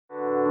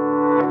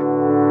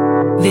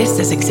This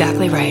is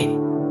exactly right.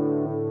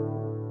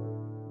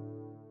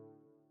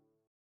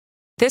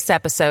 This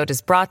episode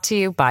is brought to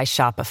you by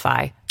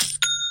Shopify.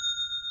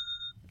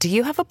 Do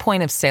you have a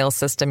point of sale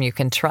system you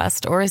can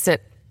trust, or is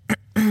it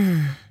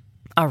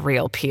a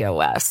real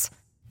POS?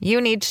 You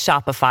need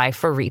Shopify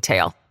for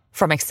retail.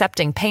 From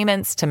accepting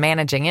payments to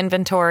managing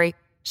inventory,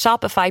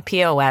 Shopify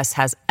POS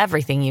has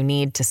everything you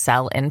need to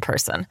sell in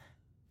person.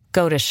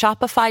 Go to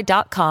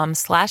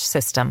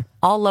shopify.com/system,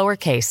 all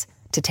lowercase,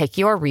 to take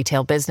your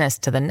retail business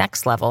to the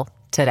next level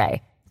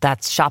today.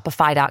 That's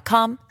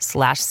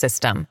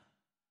shopify.com/system.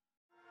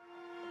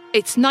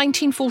 It's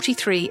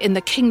 1943 in the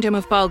Kingdom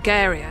of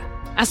Bulgaria.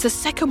 As the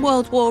Second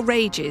World War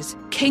rages,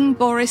 King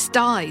Boris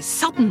dies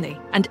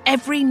suddenly, and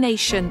every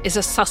nation is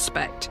a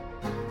suspect.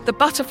 The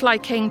Butterfly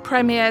King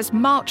premieres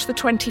March the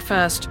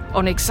 21st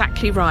on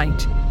Exactly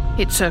Right.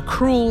 It's a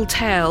cruel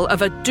tale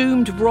of a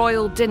doomed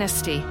royal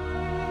dynasty.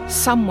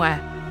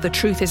 Somewhere, the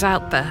truth is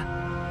out there.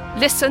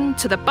 Listen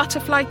to The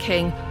Butterfly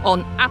King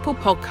on Apple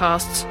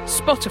Podcasts,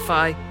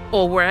 Spotify,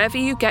 or wherever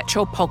you get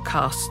your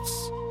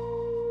podcasts.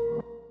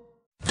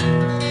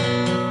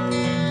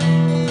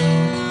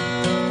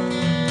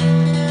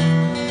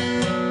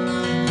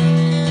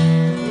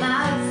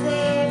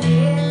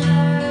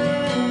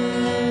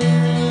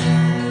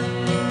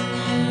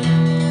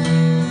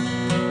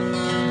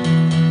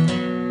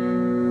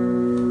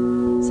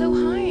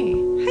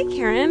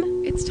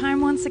 It's time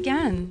once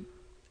again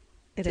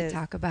to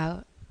talk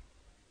about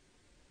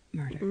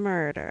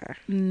murder.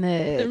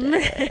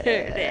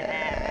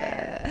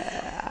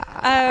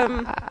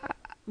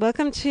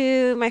 Welcome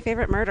to my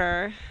favorite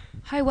murder.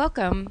 Hi,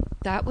 welcome.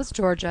 That was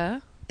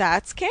Georgia.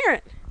 That's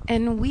Karen.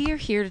 And we are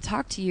here to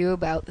talk to you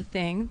about the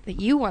thing that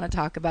you want to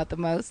talk about the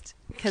most,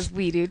 because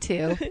we do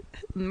too.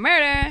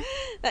 Murder.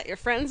 That your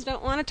friends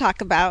don't want to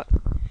talk about.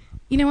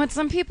 You know what?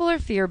 Some people are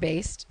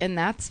fear-based, and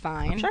that's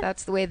fine. Sure.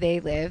 That's the way they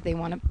live. They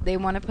want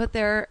to put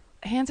their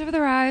hands over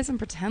their eyes and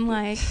pretend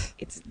like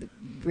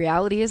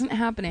reality isn't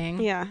happening.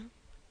 Yeah.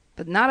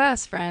 But not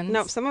us, friends.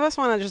 No, some of us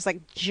want to just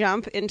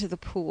jump into the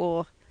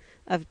pool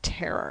of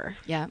terror.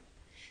 Yeah.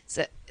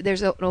 So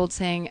there's an old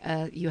saying,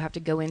 you have to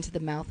go into the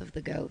mouth of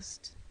the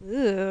ghost.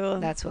 Ooh.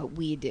 That's what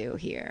we do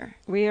here.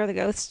 We are the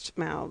ghost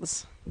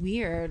mouths.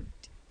 We are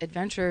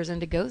adventurers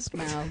into ghost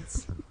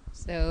mouths.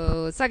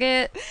 So suck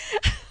it.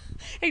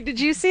 Hey, did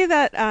you see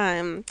that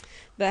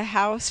the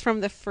house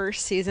from the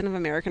first season of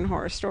American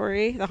Horror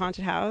Story, the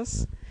haunted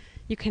house?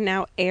 You can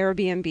now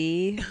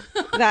Airbnb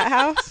that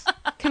house.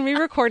 Can we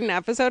record an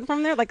episode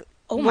from there?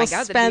 Oh my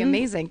God, that'd be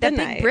amazing. That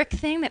big brick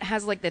thing that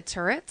has the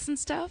turrets and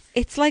stuff.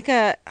 It's like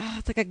a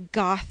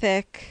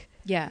gothic.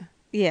 Yeah.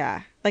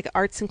 Yeah, like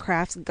arts and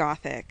crafts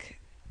gothic.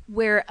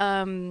 Where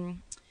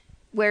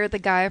the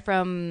guy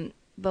from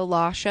the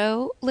Law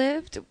Show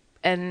lived,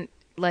 and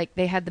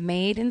they had the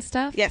maid and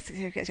stuff. Yes.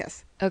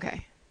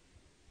 Okay.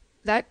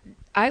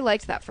 I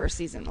liked that first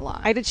season a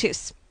lot. I did too.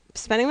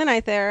 Spending the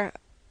night there,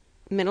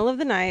 middle of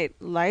the night,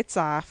 lights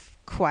off,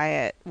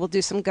 quiet. We'll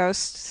do some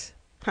ghost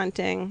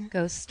hunting.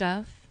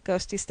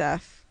 Ghosty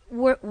stuff.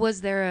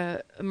 Was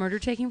there a murder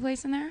taking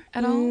place in there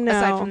at all? No.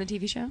 Aside from the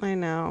TV show? I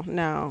know,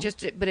 no.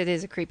 But it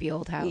is a creepy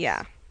old house.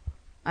 Yeah.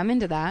 I'm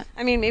into that.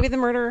 I mean, maybe the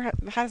murder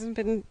hasn't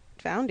been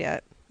found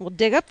yet. We'll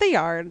dig up the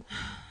yard.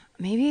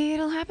 Maybe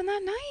it'll happen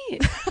that night.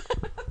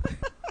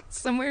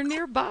 Somewhere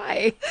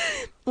nearby.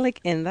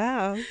 In the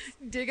house.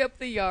 Dig up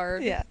the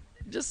yard. Yeah.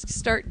 Just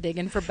start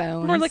digging for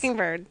bones. We're looking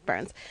for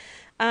bones.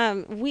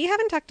 We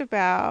haven't talked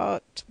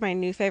about my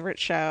new favorite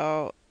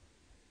show,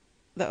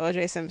 the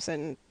O.J.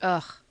 Simpson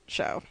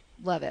show.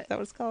 Love it. Is that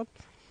what it's called?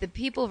 The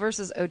People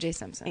versus O.J.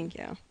 Simpson. Thank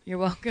you. You're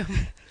welcome.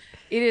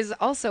 It is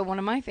also one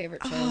of my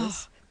favorite shows.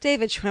 Oh,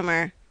 David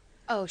Schwimmer.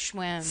 Oh,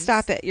 Schwims.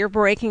 Stop it. You're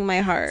breaking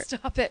my heart.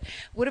 Stop it.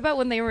 What about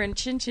when they were in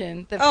Chin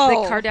Chin? The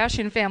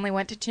Kardashian family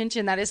went to Chin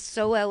Chin. That is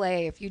so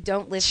LA if you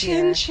don't live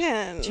here.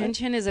 Chin. Chin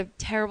Chin is a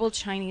terrible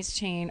Chinese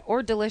chain,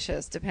 or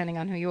delicious, depending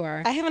on who you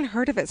are. I haven't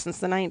heard of it since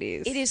the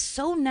 90s. It is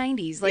so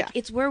 90s.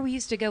 It's where we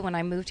used to go when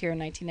I moved here in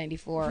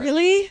 1994.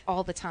 Really?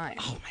 All the time.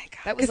 Oh, my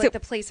God. That was the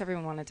place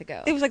everyone wanted to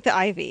go. It was like the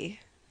Ivy.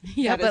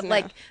 Yeah,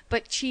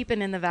 but cheap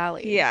and in the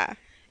valley. Yeah.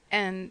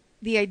 And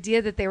the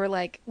idea that they were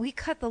we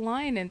cut the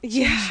line in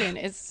Chin Chin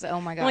is,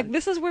 oh my God.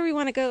 This is where we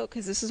want to go,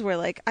 because this is where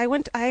I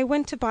went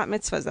to bat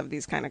mitzvahs of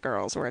these kind of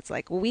girls where it's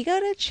we go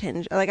to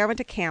Chin. I went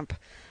to camp.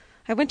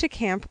 I went to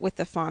camp with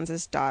the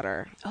Fonz's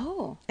daughter.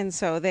 Oh. And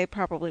so they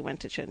probably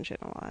went to Chin Chin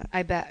a lot.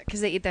 I bet, because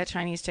they eat that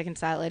Chinese chicken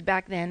salad.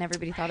 Back then,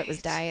 everybody thought it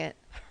was diet.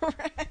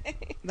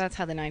 Right. That's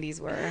how the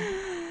 90s were.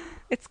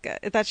 It's good.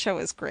 That show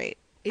is great.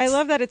 I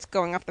love that it's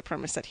going off the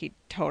premise that he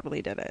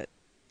totally did it.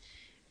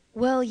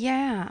 Well,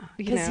 yeah,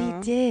 because he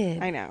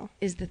did. I know.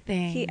 Is the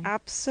thing. He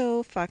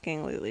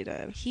abso-fucking-lutely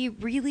did. He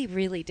really,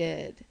 really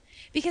did.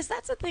 Because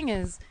that's the thing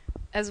is,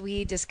 as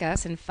we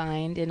discuss and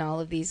find in all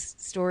of these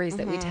stories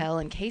that we tell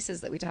and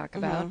cases that we talk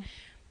about,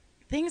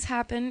 things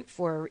happen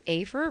for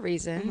a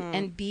reason,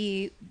 and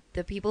B,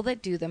 the people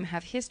that do them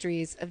have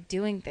histories of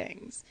doing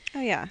things.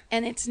 Oh, yeah.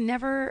 And it's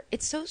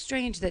so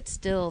strange that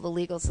still the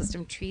legal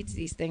system treats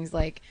these things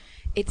like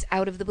it's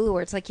out of the blue,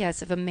 where it's like,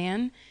 yes, if a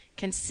man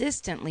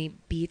consistently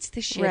beats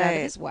the shit out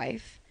of his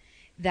wife,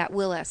 that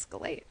will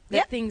escalate.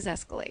 That things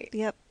escalate.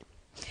 Yep.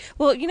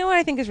 Well, you know what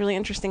I think is really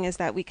interesting is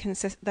that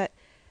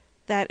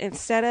that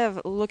instead of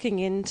looking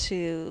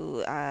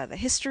into the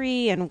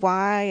history and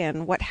why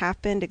and what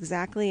happened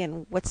exactly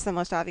and what's the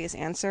most obvious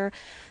answer,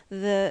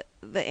 the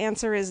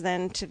answer is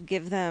then to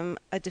give them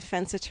a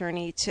defense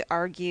attorney to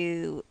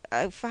argue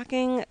a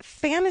fucking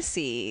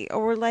fantasy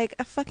or like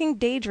a fucking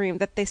daydream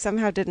that they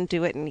somehow didn't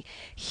do it, and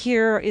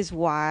here is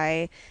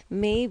why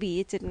maybe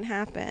it didn't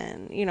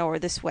happen, you know, or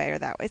this way or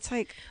that way. It's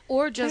like,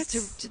 or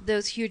just to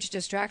those huge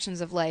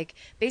distractions of like,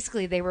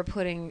 basically they were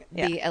putting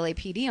the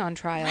LAPD on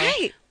trial,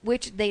 right,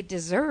 which they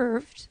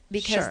deserved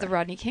because the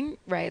Rodney King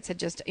riots had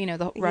just, you know,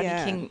 the Rodney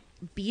King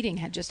beating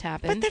had just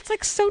happened. But that's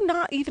like so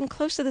not even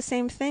close to the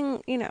same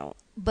thing, you know.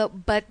 But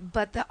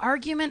the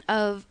argument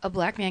of a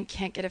black man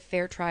can't get a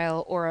fair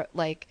trial, or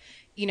like,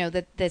 you know,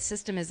 that the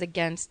system is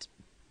against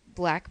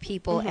black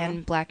people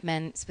and black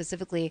men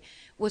specifically,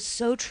 was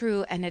so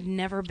true and had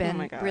never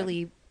been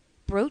really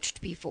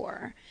broached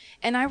before.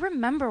 And I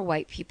remember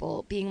white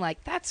people being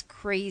like, that's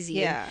crazy.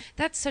 Yeah.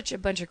 That's such a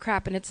bunch of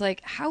crap. And it's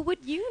like, how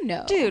would you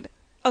know? Dude,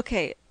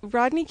 okay,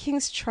 Rodney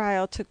King's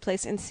trial took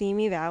place in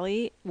Simi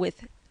Valley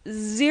with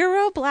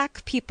 0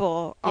 black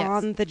people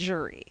on the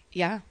jury.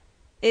 Yeah.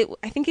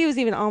 I think it was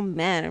even all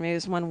men, or maybe it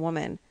was 1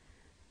 woman.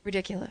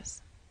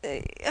 Ridiculous.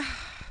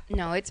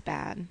 No, it's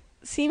bad.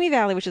 Simi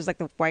Valley, which is like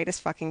the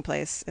whitest fucking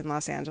place in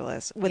Los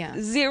Angeles, with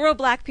 0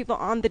 black people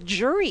on the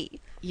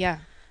jury. Yeah.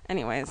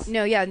 Anyways.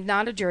 No, yeah,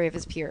 not a jury of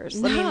his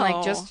peers. No. I mean,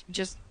 like,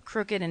 just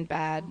crooked and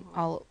bad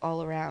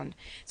all around.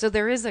 So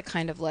there is a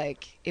kind of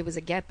like, it was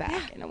a get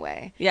back in a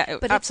way. Yeah,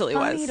 it absolutely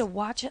was. But it's funny to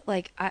watch it.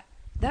 Like,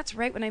 that's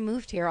right when I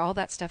moved here, all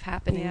that stuff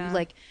happened. Yeah. And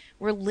like,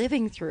 we're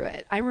living through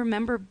it. I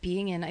remember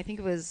being in, I think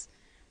it was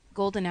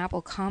Golden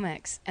Apple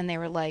Comics, and they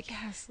were like,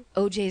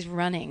 OJ's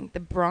running. The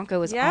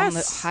Bronco is on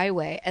the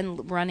highway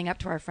and running up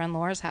to our friend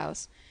Laura's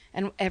house,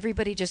 and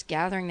everybody just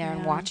gathering there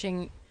and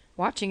watching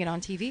it on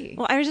TV.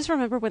 Well, I just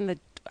remember when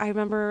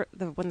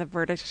the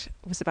verdict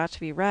was about to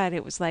be read,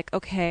 it was like,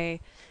 okay,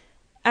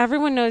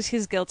 everyone knows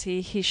he's guilty.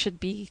 He should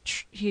be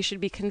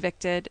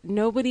convicted.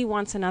 Nobody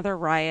wants another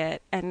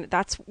riot, and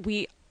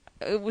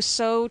it was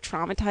so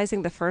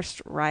traumatizing, the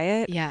first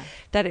riot,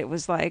 that it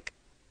was like,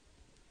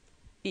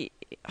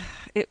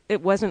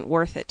 it wasn't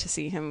worth it to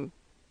see him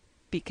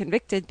be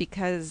convicted,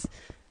 because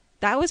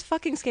that was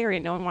fucking scary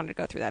and no one wanted to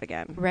go through that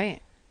again. Right.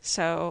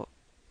 So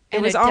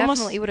it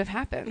definitely would have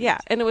happened. Yeah.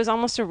 And it was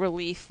almost a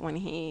relief when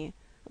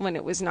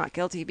it was not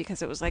guilty,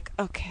 because it was like,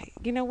 okay,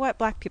 you know what?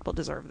 Black people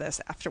deserve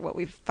this after what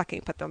we've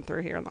fucking put them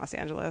through here in Los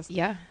Angeles.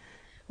 Yeah.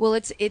 Well,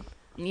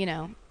 you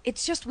know,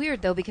 it's just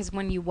weird though, because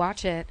when you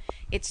watch it,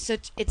 it's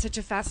such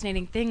a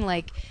fascinating thing.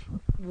 Like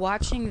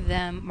watching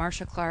them,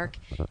 Marsha Clark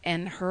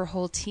and her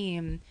whole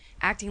team,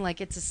 acting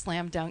like it's a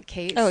slam dunk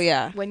case. Oh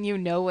yeah. When you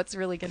know what's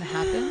really going to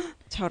happen.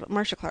 Total.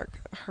 Marsha Clark.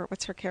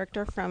 What's her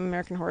character from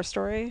American Horror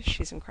Story?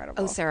 She's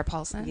incredible. Oh, Sarah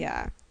Paulson.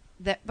 Yeah.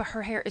 But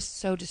her hair is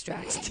so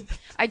distracting.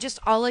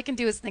 All I can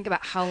do is think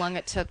about how long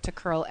it took to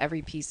curl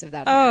every piece of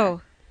that hair.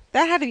 Oh,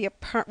 that had to be a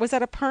perm. Was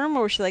that a perm,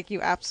 or was she like, you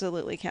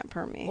absolutely can't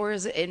perm me? Or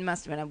it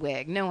must have been a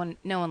wig. No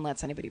one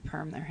lets anybody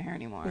perm their hair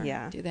anymore.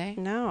 Yeah. Do they?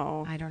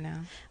 No. I don't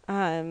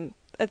know.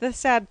 The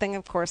sad thing,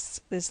 of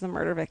course, is the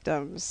murder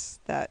victims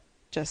that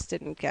just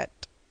didn't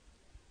get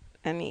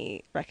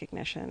any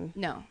recognition.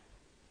 No.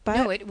 But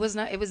no, it was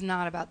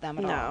not about them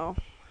at all. No.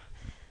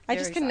 I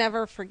just can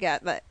never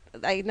forget that.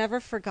 I never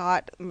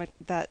forgot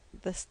the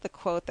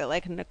quote that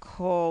like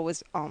Nicole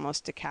was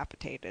almost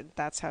decapitated.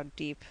 That's how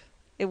deep.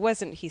 It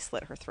wasn't he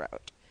slit her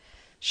throat.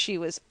 She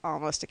was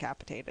almost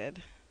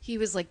decapitated. He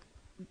was like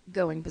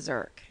going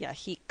berserk. Yeah,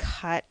 he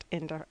cut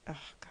into. Oh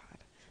God,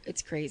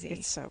 it's crazy.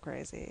 It's so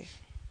crazy.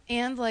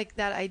 And like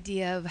that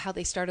idea of how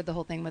they started the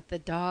whole thing with the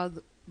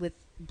dog with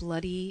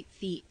bloody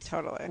feet,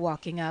 totally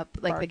walking up,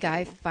 like barking. The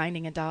guy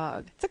finding a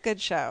dog. It's a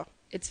good show.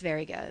 It's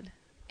very good,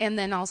 and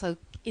then also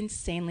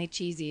insanely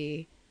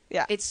cheesy.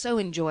 Yeah, it's so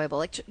enjoyable.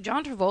 Like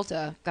John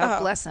Travolta, God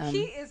bless him,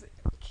 he is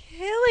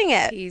killing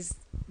it. He's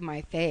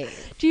my fave.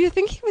 Do you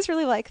think he was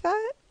really like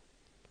that?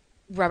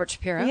 Robert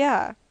Shapiro?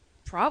 Yeah.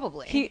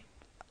 Probably.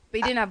 But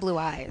he didn't have blue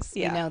eyes.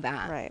 Yeah, you know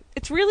that. Right.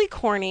 It's really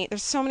corny.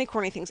 There's so many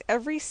corny things.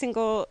 Every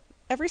single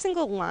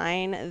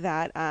line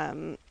that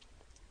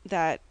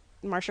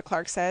Marsha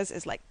Clark says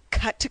is like,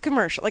 cut to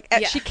commercial. Like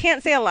she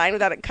can't say a line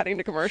without it cutting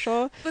to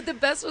commercial. But the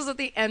best was at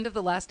the end of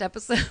the last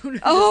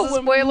episode.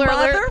 Oh, spoiler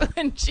alert!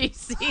 When she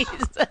sees,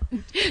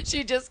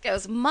 she just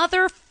goes,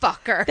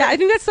 "Motherfucker." Yeah, I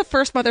think that's the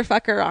first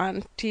motherfucker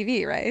on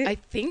TV, right? I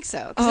think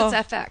so, because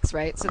it's FX,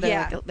 right? So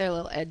they're they're a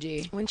little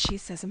edgy. When she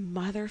says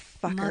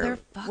 "motherfucker,"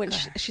 when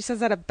she says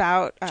that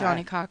about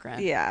Johnny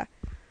Cochran, yeah,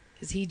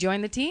 because he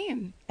joined the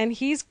team, and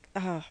his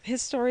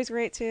story's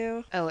great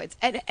too. Oh,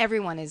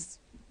 everyone is.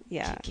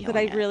 Yeah, but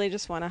I really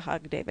just want to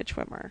hug David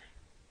Schwimmer.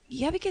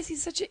 Yeah, because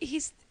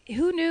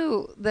who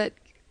knew that,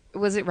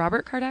 was it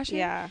Robert Kardashian?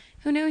 Yeah.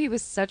 Who knew he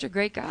was such a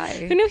great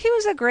guy? Who knew he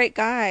was a great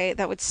guy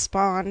that would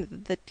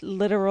spawn the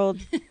literal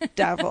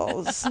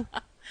devils?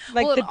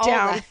 Like Well, the and all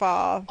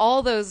downfall.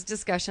 all those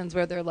discussions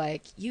where they're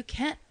like, you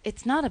can't,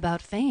 it's not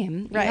about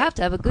fame. You Right. have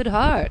to have a good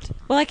heart.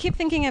 Well, I keep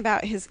thinking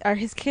about are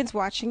his kids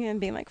watching it and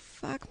being like,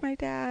 fuck my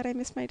dad, I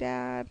miss my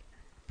dad.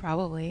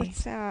 Probably.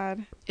 It's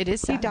sad. It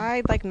is He sad.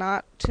 died like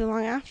not too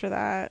long after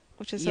that,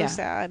 which is so Yeah.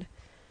 sad.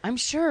 I'm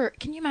sure.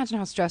 Can you imagine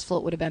how stressful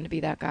it would have been to be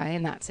that guy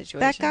in that situation?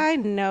 That guy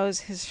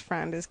knows his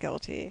friend is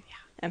guilty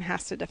and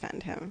has to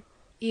defend him.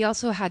 He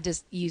also had to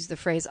use the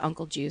phrase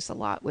 "Uncle Juice" a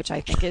lot, which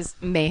I think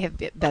may have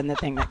been the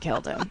thing that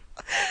killed him.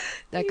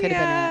 That could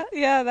have been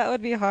it. Yeah, that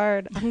would be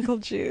hard. Uncle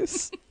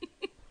Juice.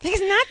 He's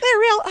not their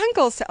real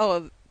uncle.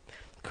 Oh,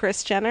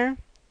 Kris Jenner,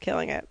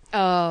 killing it.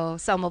 Oh,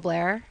 Selma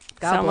Blair.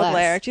 God Selma bless.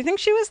 Blair. Do you think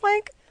she was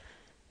like,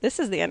 this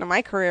is the end of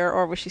my career,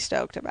 or was she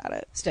stoked about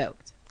it?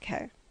 Stoked.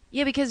 Okay.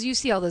 Yeah, because you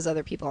see all those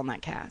other people on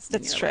that cast.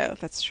 and That's you're true. like,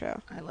 That's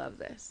true. I love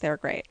this. They're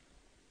great.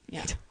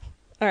 Yeah.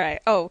 All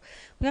right. Oh,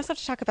 we also have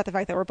to talk about the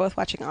fact that we're both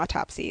watching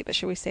Autopsy, but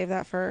should we save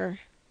that for...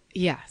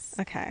 Yes.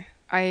 Okay.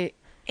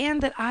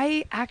 And that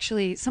I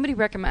actually, somebody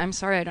recommend, I'm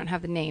sorry I don't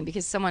have the name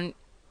because someone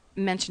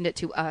mentioned it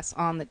to us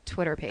on the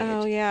Twitter page.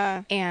 Oh,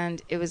 yeah.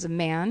 And it was a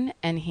man,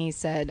 and he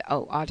said,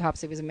 oh,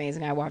 Autopsy was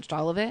amazing. I watched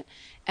all of it.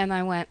 And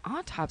I went,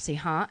 Autopsy,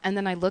 huh? And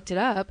then I looked it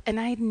up, and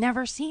I had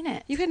never seen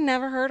it. You had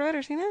never heard of it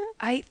or seen it?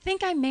 I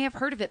think I may have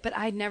heard of it, but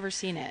I'd never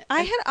seen it.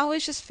 I had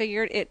always just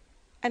figured it,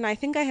 and I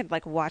think I had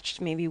like watched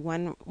maybe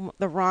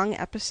the wrong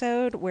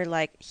episode where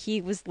like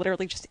he was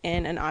literally just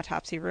in an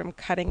autopsy room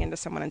cutting into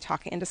someone and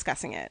talking and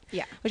discussing it.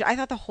 Yeah. Which I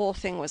thought the whole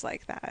thing was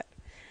like that.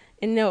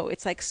 And no,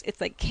 it's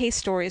like case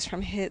stories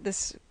from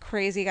this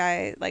crazy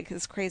guy, like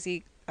his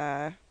crazy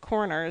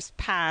coroner's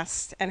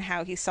past and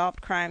how he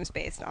solved crimes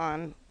based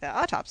on the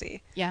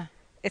autopsy. Yeah.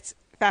 It's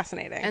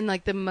fascinating. And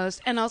like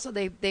and also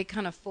they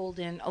kind of fold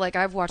in, like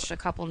I've watched a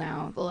couple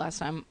now. The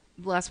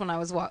last one I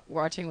was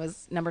watching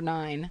was number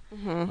 9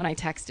 when I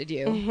texted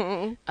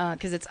you.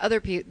 Because it's other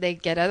people, they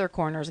get other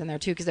coroners in there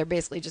too, because they're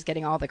basically just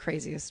getting all the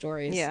craziest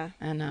stories. Yeah.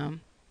 And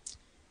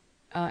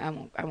I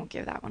won't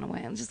give that one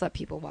away. I'll just let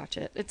people watch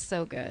it. It's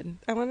so good.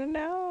 I want to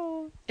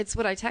know. It's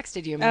what I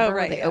texted you, remember?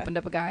 right, Where they yeah. opened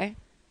up a guy?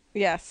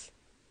 Yes.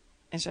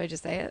 And should I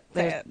just say it?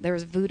 Say it. There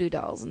was voodoo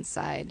dolls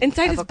inside.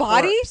 Inside of his a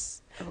body?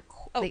 corpse.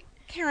 Oh,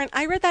 Karen,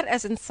 I read that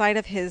as inside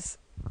of his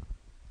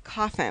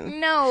coffin.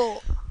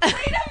 No. Wait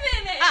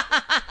a minute.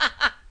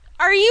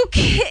 Are you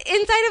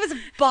inside of his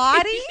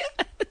body?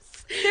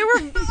 Yes. There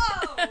were.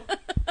 Oh.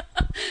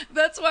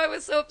 That's why I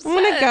was so upset.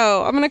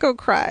 I'm gonna go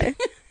cry.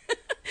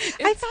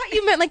 I thought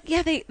you meant like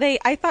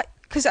I thought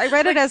because I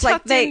read it as like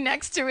tucked in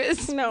next to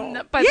his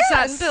by the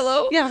satin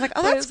pillow. Yeah, I was like,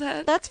 oh, by his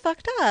head. that's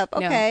fucked up.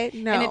 Okay,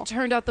 no. And it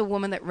turned out the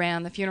woman that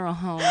ran the funeral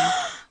home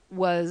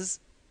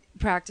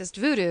practiced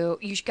voodoo.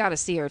 You got to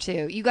see her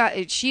too.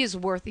 She is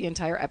worth the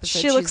entire episode.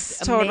 She looks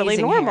totally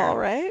normal,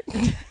 right?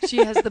 She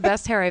has the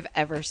best hair I've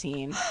ever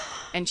seen,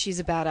 and she's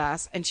a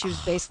badass. And she was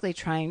basically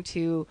trying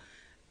to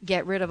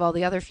get rid of all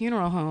the other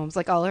funeral homes,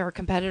 like all her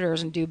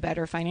competitors, and do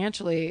better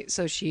financially.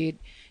 So she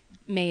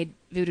made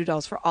voodoo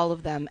dolls for all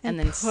of them, and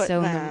then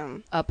sewn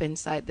them up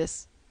inside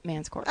this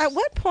man's corpse. At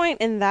what point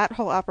in that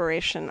whole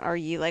operation are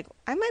you like,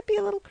 I might be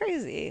a little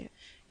crazy?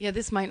 Yeah,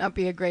 this might not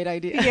be a great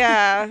idea.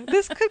 Yeah,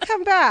 this could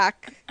come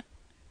back.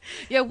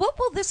 Yeah, what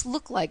will this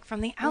look like from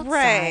the outside?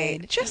 Right.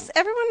 Just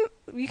everyone,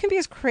 you can be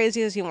as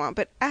crazy as you want,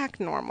 but act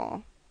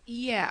normal.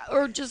 Yeah,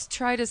 or just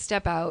try to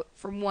step out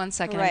for 1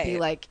 second and be Right.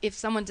 like, if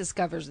someone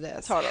discovers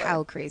this, Totally.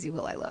 how crazy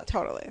will I look?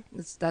 Totally.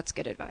 That's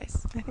good advice.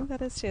 I think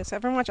that is too. So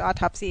everyone watch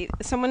Autopsy.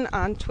 Someone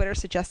on Twitter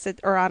suggested,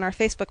 or on our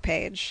Facebook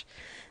page,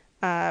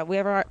 we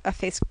have a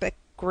Facebook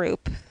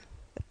group,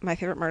 My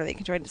Favorite Murder, that you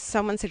can join.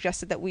 Someone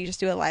suggested that we just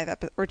do a live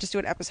episode, or just do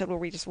an episode where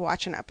we just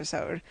watch an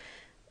episode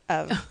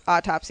of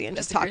Autopsy and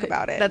just talk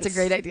about it. That's a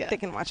great idea. They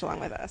can watch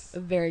along with us. A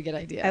very good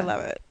idea. I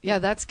love it. Yeah,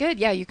 that's good.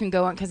 Yeah, you can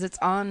go on, because it's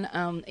on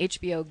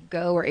HBO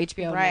Go or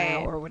HBO Right.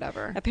 Now or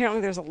whatever. Apparently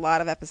there's a lot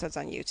of episodes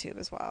on YouTube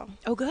as well.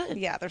 Oh, good.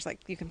 Yeah, there's like,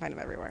 you can find them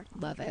everywhere.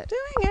 Love it.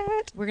 Doing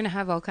it. We're going to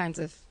have all kinds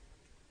of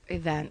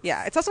events.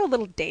 Yeah, it's also a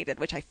little dated,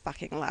 which I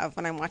fucking love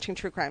when I'm watching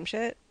true crime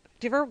shit.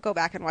 Do you ever go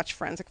back and watch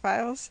Forensic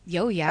Files?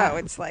 Yo, yeah. Oh,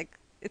 it's like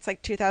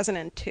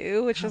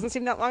 2002, which doesn't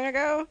seem that long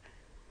ago.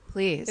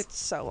 Please. It's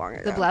so long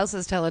ago. The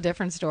blouses tell a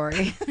different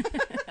story.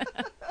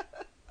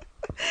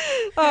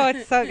 Oh,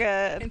 it's so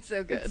good. It's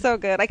so good. It's so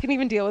good. I can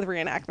even deal with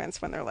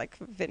reenactments when they're like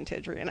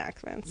vintage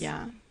reenactments.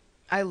 Yeah.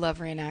 I love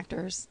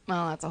reenactors.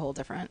 Well, that's a whole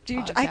different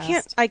Dude,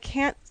 podcast. I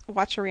can't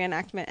watch a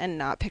reenactment and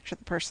not picture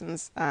the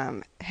person's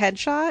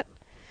headshot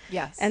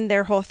Yes. and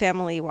their whole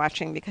family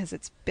watching because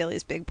it's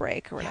Billy's big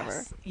break or whatever.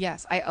 Yes.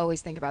 Yes, I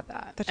always think about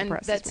that. That and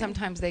depresses that me.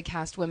 sometimes they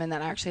cast women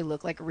that actually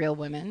look like real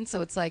women.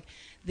 So it's like,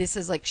 this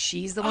is like,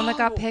 she's the one that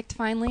got picked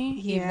finally.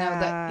 Even though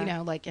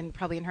that, like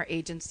probably in her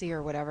agency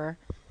or whatever.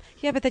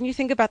 Yeah, but then you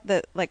think about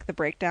the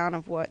breakdown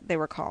of what they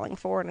were calling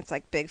for, and it's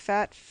like big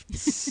fat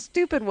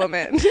stupid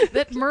woman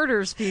That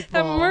murders people.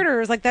 that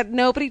murders like that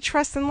nobody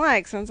trusts and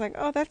likes, and it's like,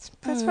 oh, that's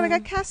what I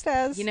got cast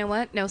as. You know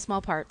what? No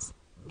small parts.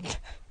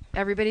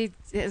 Everybody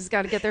has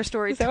got to get their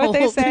story Is that told. what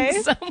they say?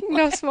 in some way.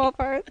 No small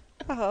part.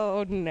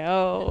 Oh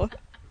no,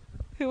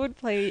 who would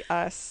play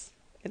us?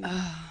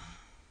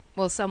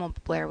 Well, Selma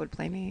Blair would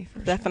play me. For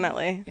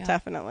Definitely. Sure. Yeah.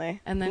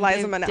 Definitely. And then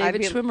Liza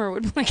David Schwimmer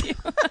would play you.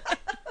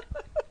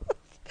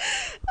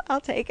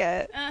 I'll take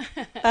it.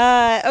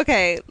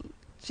 Okay.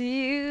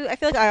 I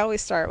feel like I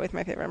always start with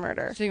my favorite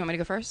murder. So you want me to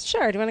go first?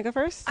 Sure. Do you want to go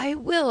first? I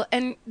will.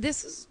 And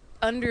this is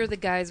under the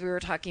guise we were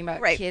talking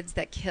about, right. Kids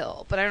that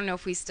kill. But I don't know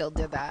if we still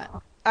did that.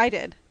 I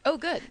did. Oh,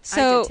 good.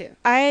 So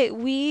I did too.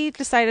 We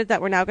decided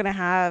that we're now going to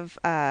have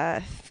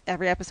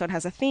every episode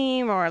has a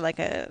theme or like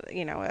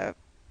a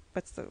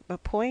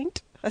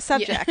point? A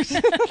subject.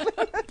 Yeah.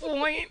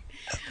 Point.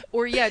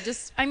 Or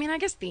just, I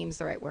guess theme's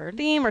the right word.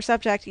 Theme or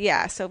subject,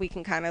 yeah. So we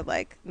can kind of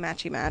like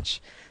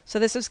match. So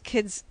this was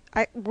kids.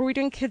 Were we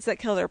doing kids that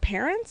kill their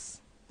parents?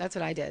 That's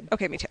what I did.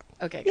 Okay, me too.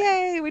 Okay. Good.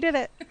 Yay, we did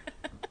it.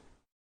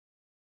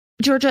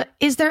 Georgia,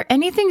 is there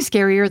anything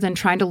scarier than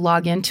trying to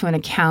log into an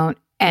account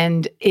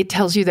and it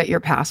tells you that your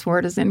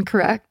password is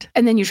incorrect?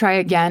 And then you try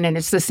again and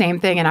it's the same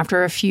thing. And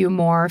after a few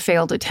more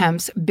failed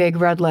attempts, big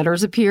red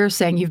letters appear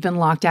saying you've been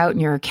locked out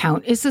and your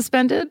account is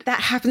suspended? That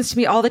happens to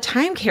me all the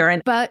time,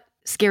 Karen. But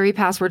scary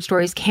password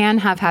stories can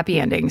have happy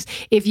endings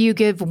if you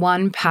give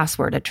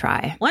 1Password a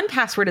try.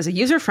 1Password is a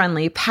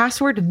user-friendly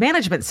password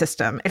management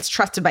system. It's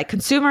trusted by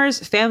consumers,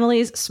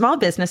 families, small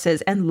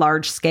businesses, and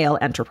large-scale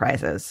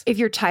enterprises. If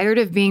you're tired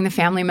of being the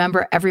family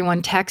member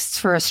everyone texts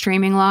for a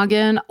streaming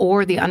login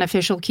or the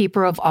unofficial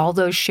keeper of all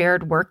those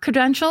shared work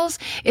credentials,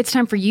 it's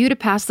time for you to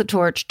pass the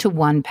torch to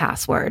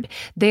 1Password.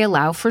 They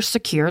allow for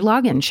secure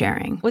login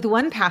sharing. With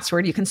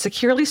 1Password, you can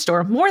securely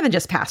store more than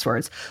just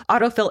passwords,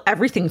 autofill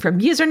everything from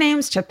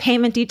usernames to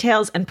payment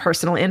details and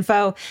personal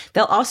info.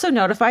 They'll also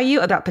notify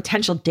you about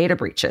potential data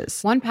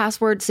breaches.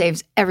 1Password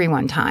saves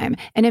everyone time,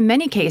 and in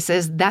many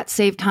cases, that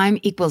saved time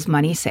equals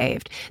money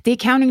saved. The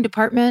accounting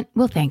department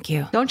will thank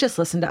you. Don't just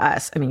listen to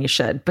us. I mean, you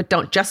should, but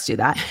don't just do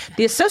that.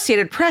 The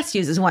Associated Press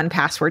uses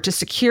 1Password to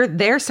secure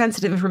their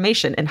sensitive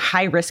information in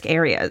high-risk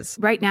areas.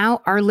 Right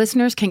now, our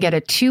listeners can get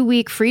a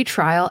 2-week free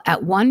trial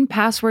at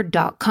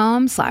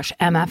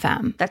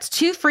 1password.com/MFM. That's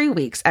 2 free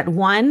weeks at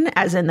 1,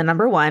 as in the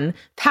number 1,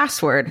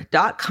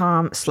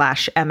 password.com/MFM.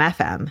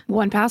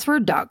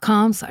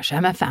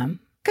 1Password.com/MFM.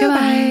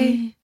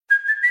 Goodbye.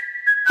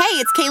 Hey,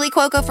 it's Kaylee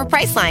Cuoco for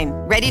Priceline.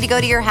 Ready to go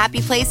to your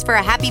happy place for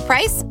a happy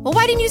price? Well,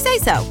 why didn't you say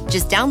so?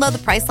 Just download the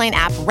Priceline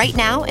app right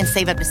now and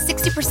save up to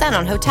 60%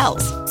 on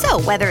hotels.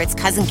 So whether it's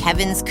Cousin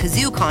Kevin's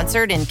Kazoo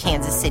Concert in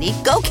Kansas City,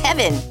 go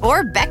Kevin,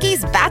 or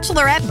Becky's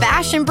Bachelorette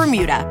Bash in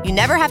Bermuda, you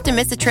never have to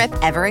miss a trip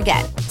ever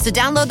again. So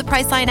download the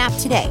Priceline app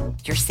today.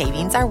 Your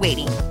savings are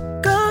waiting.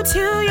 Go to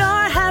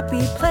your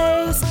happy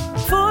place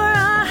for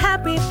a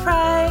happy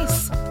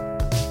price.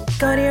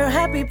 Go to your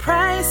happy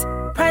price,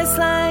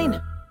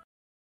 Priceline.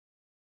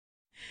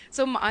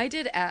 So I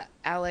did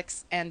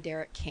Alex and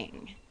Derek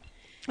King.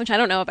 Which I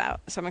don't know about,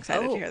 so I'm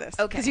excited to hear this.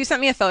 Okay. Because you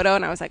sent me a photo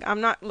and I was like, I'm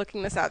not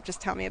looking this up,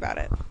 just tell me about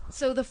it.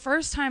 So the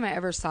first time I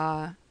ever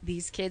saw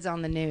these kids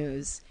on the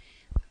news,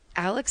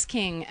 Alex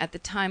King, at the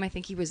time, I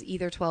think he was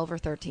either 12 or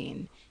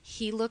 13.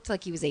 He looked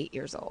like he was 8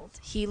 years old.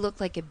 He looked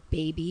like a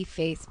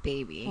baby-faced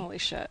baby. Holy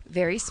shit.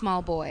 Very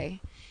small boy.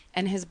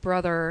 And his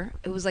brother,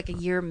 it was like a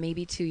year,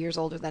 maybe 2 years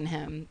older than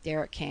him,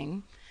 Derek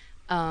King,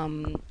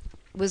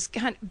 was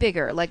kind of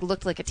bigger, like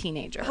looked like a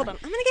teenager. Hold on,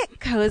 I'm going to get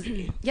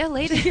cozy. Yeah,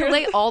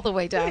 lay all the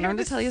way down. I'm going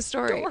to tell you a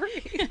story.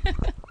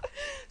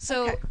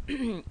 So,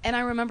 okay. And I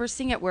remember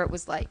seeing it where it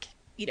was like,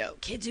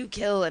 kids who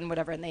kill and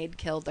whatever, and they'd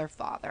killed their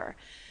father.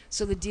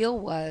 So the deal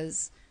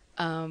was,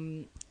 a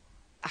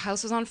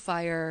house was on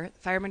fire.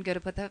 Firemen go to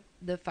put the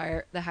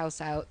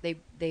house out.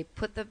 They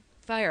put the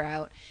fire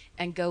out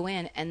and go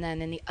in, and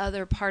then in the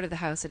other part of the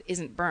house that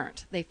isn't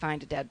burnt, they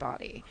find a dead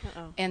body.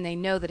 Uh-oh. And they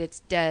know that it's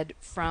dead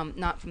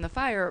not from the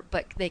fire,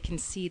 but they can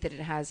see that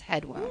it has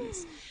head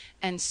wounds.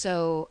 And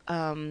so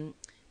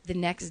the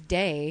next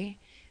day,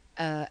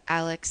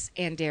 Alex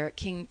and Derek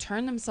King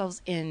turn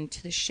themselves in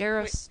to the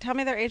sheriff's. Wait, tell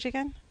me their age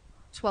again.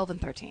 12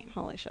 and 13.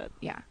 Holy shit.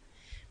 Yeah.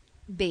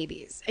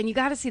 Babies. And you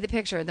got to see the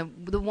picture.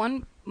 The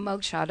one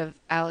mugshot of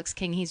Alex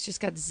King, he's just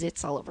got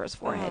zits all over his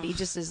forehead. Ugh. He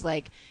just is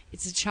like,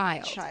 it's a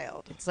child.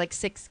 It's like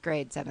 6th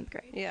grade, 7th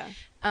grade. Yeah.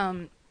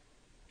 And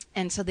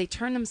so they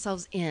turn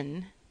themselves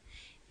in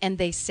and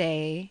they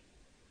say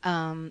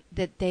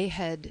that they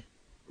had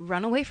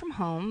run away from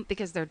home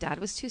because their dad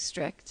was too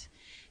strict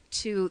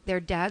to their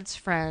dad's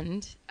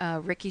friend,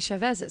 Ricky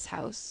Chavez's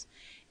house.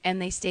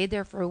 And they stayed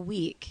there for a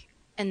week.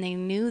 And they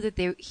knew that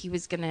they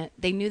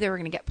knew they were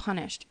gonna get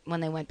punished when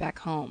they went back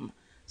home,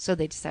 so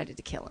they decided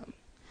to kill him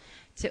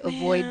to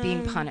avoid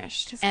being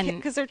punished. And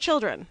because they're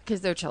children.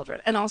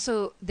 And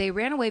also they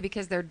ran away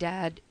because their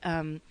dad.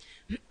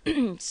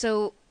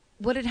 So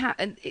what had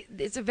happened?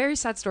 It's a very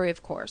sad story,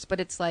 of course, but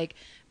it's like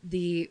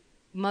the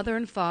mother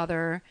and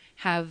father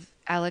have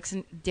Alex,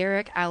 and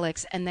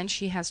then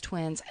she has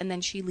twins, and then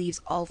she leaves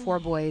all 4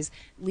 boys,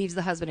 leaves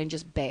the husband, and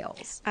just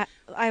bails.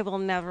 I will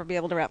never be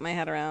able to wrap my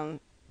head around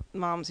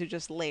moms who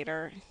just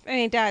later, I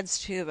mean, dads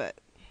too, but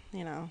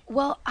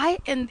Well,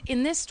 and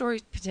in this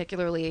story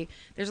particularly,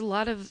 there's a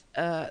lot of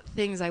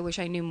things I wish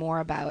I knew more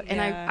about.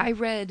 And I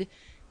read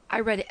I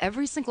read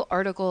every single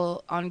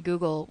article on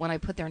Google when I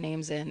put their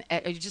names in.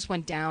 It just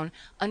went down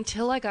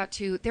until I got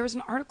to, there was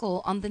an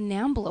article on the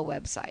NAMBLA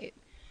website,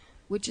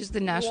 which is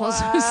the National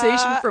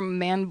Association for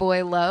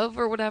Man-Boy Love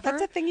or whatever.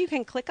 That's a thing you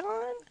can click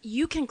on?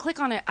 You can click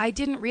on it. I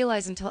didn't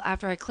realize until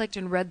after I clicked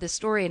and read the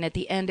story, and at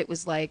the end it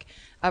was like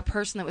a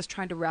person that was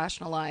trying to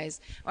rationalize,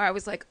 or I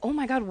was like, oh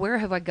my God, where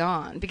have I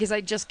gone? Because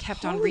I just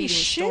kept on reading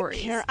stories.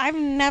 Karen. I've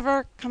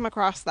never come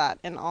across that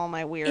in all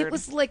my weird... It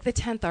was like the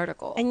 10th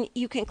article. And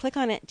you can click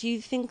on it. Do you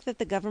think that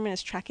the government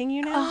is tracking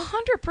you now?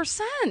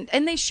 100%.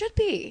 And they should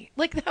be.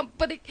 Like that,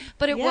 but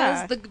it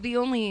was the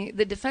only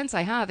defense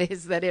I have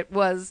is that it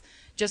was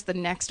just the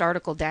next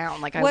article down.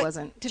 Like I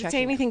wasn't Did it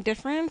say anything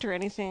different or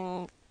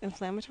anything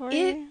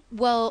inflammatory?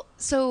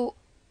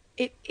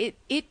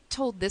 It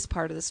told this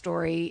part of the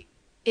story.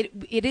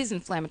 It is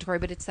inflammatory,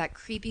 but it's that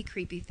creepy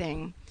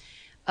thing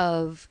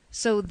of,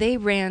 so they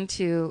ran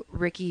to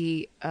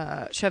Ricky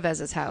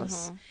Chavez's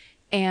house,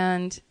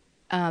 and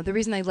the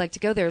reason they like to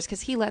go there is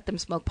because he let them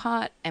smoke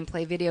pot and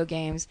play video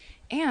games,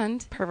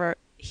 and Pervert.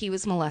 he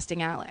was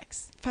molesting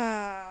Alex.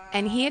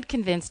 And he had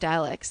convinced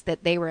Alex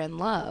that they were in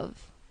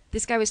love.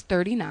 This guy was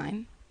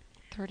 39.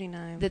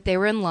 39. That they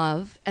were in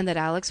love, and that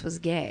Alex was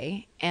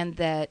gay, and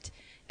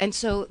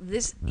so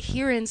this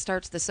herein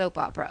starts the soap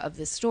opera of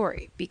this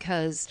story,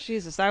 because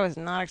Jesus, I was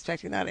not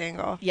expecting that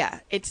angle. yeah,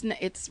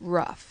 it's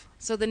rough.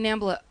 So the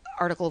NAMBLA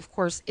article, of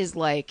course, is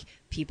like,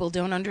 people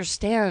don't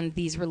understand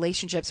these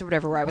relationships or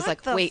whatever. Where I was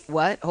like, wait,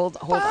 what? Hold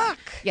on.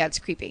 Yeah, it's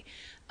creepy.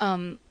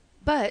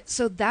 But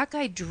so that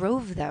guy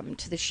drove them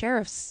to the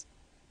sheriff's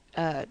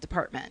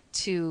department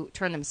to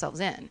turn themselves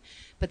in.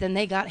 But then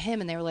they got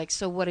him and they were like,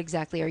 so what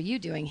exactly are you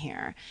doing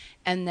here?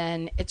 And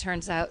then it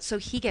turns out, so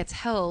he gets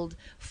held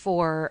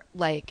for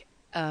like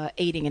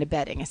aiding and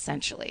abetting,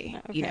 essentially,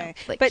 you know,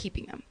 like but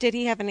keeping them. Did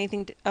he have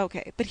anything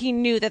okay, but he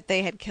knew that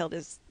they had killed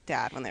his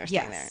dad when they were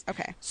staying there.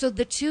 Okay. So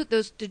the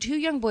two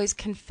young boys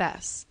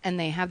confess, and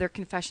they have their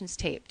confessions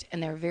taped,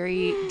 and they're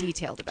very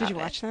detailed about it. Did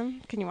you watch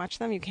them? Can you watch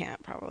them? You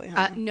can't probably.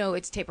 Huh? No,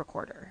 it's tape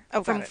recorder.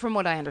 Oh, from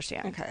what I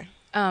understand. Okay.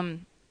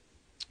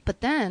 But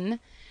then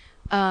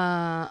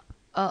a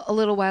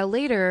little while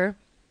later,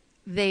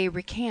 they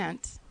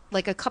recant,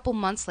 like a couple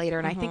months later,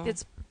 and I think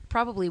that's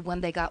probably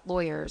when they got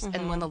lawyers,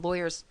 and when the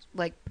lawyers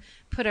like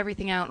put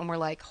everything out and were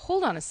like,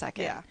 hold on a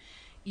second. Yeah.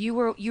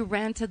 You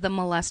ran to the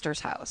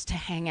molester's house to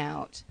hang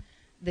out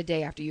the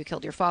day after you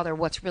killed your father.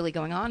 What's really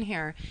going on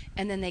here?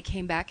 And then they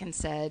came back and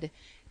said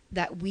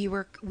that we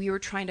were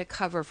trying to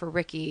cover for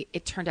Ricky.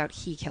 It turned out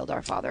he killed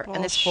our father. Bullshit.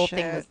 And this whole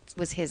thing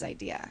was his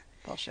idea.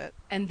 Bullshit.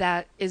 And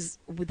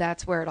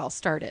that's where it all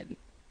started.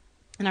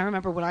 And I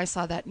remember when I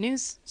saw that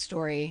news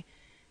story,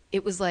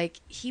 it was like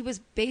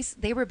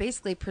they were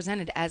basically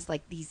presented as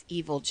like these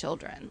evil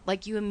children.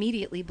 Like you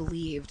immediately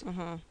believed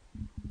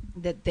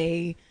that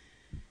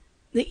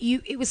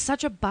it was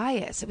such a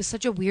bias. It was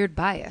such a weird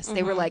bias.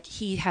 They were like,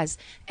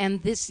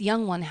 and this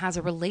young one has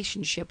a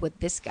relationship with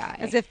this guy.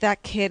 As if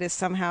that kid is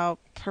somehow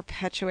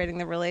perpetuating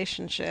the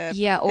relationship.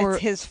 Yeah, or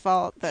it's his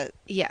fault that.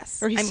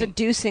 Yes. Or he's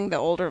seducing the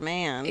older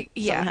man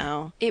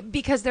somehow.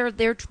 Because they're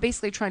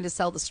basically trying to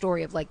sell the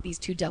story of like these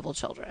two devil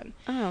children.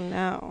 Oh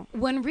no.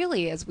 When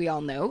really, as we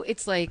all know,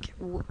 it's like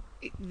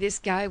this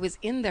guy was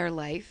in their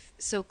life,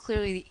 so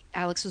clearly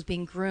Alex was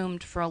being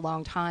groomed for a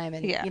long time,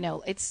 and you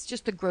know, it's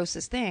just the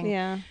grossest thing.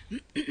 Yeah.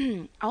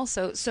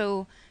 Also,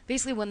 so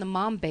basically when the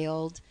mom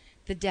bailed,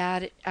 the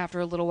dad after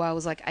a little while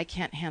was like, I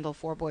can't handle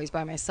 4 boys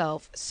by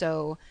myself,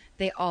 so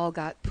they all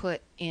got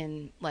put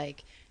in,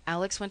 like,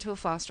 Alex went to a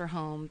foster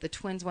home, the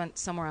twins went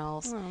somewhere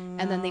else, and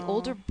then the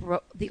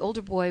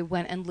older boy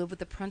went and lived with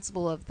the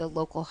principal of the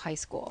local high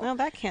school. Well,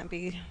 that can't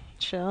be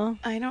chill.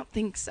 I don't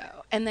think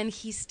so. And then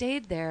he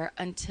stayed there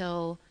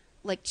until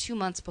like 2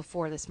 months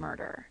before this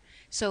murder.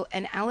 So,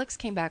 and Alex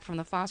came back from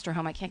the foster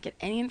home. I can't get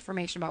any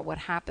information about what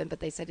happened,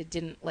 but they said it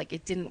didn't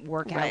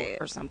work out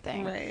or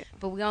something. Right.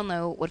 But we all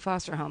know what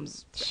foster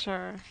homes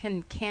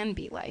can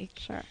be like.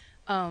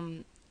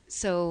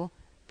 Sure.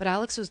 But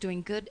Alex was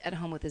doing good at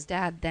home with his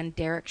dad. Then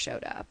Derek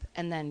showed up,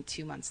 and then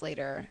 2 months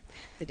later,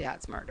 the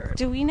dad's murdered.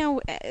 Do we know?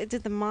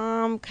 Did the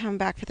mom come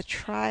back for the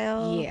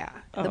trial? Yeah,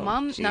 the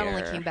mom not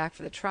only came back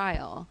for the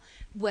trial,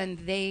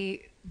 when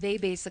they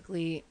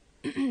basically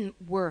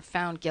were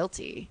found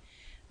guilty.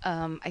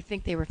 I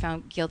think they were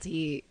found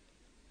guilty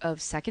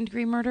of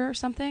second-degree murder or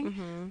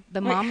something.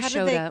 The mom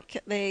showed up.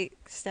 They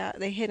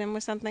hit him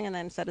with something and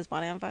then set his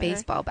body on fire.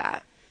 Baseball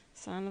bat.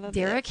 Son of a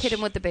Derek bitch. hit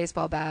him with the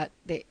baseball bat.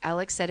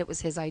 Alex said it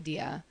was his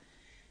idea,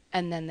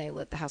 and then they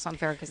lit the house on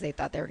fire because they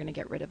thought they were going to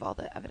get rid of all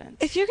the evidence.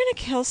 If you're going to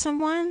kill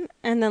someone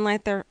and then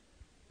light their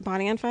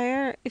body on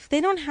fire, if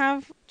they don't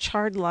have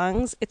charred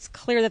lungs, it's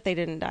clear that they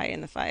didn't die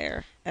in the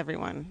fire.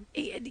 Everyone.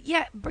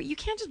 Yeah, but you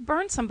can't just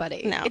burn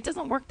somebody. No. It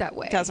doesn't work that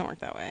way. It doesn't work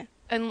that way.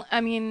 And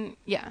I mean,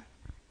 yeah.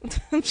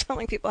 I'm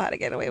telling people how to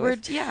get away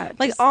with. Yeah,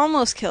 like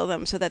almost kill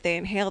them so that they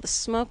inhale the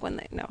smoke when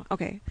they. No,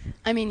 okay.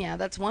 I mean, yeah,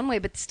 that's one way,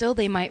 but still,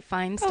 they might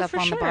find stuff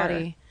on the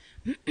body.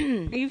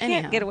 You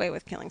can't get away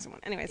with killing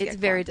someone. Anyways, it's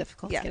very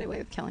difficult to get away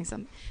with killing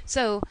someone.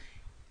 So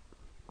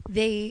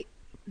they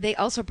they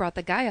also brought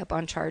the guy up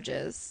on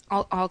charges,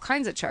 all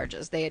kinds of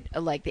charges. They had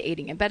like the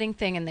aiding and abetting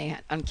thing, and they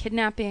had on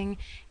kidnapping,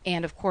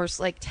 and of course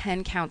like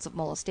 10 counts of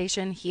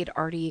molestation. He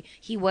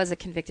was a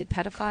convicted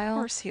pedophile. Of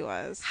course he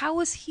was. How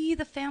was he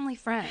the family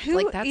friend?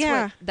 Who- Like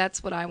yeah.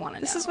 that's what I want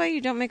to know. This is why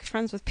you don't make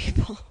friends with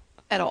people.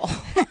 At all.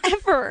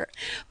 Ever.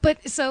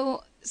 But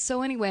so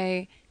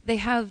anyway, they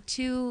have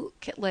two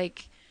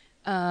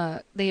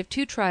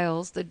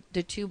trials.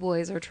 The two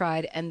boys are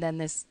tried, and then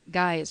this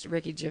guy is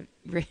Ricky Gervais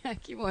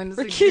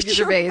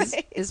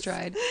is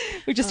tried.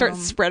 We just start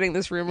spreading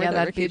this rumor. Yeah, that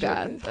that'd be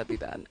bad. That'd be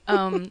bad.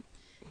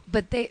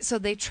 But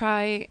they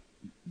try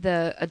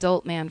the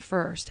adult man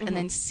first, and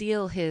then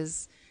seal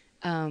his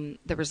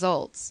the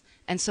results.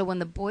 And so when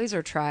the boys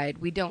are tried,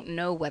 we don't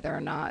know whether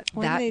or not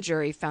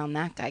jury found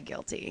that guy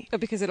guilty. Oh,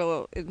 because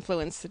it'll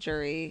influence the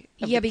jury.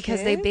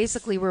 Because they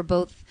basically were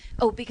both.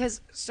 Oh,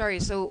 because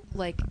so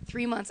like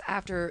 3 months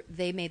after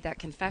they made that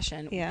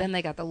confession, then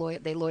they got the lawyer.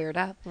 They lawyered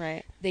up.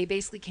 Right. They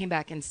basically came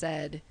back and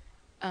said,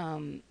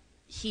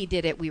 he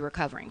did it. We were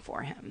covering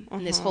for him,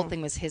 and this whole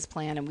thing was his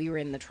plan, and we were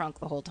in the trunk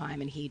the whole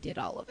time, and he did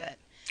all of it.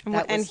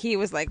 And he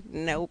was like,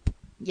 nope.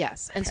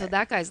 Yes, and so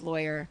that guy's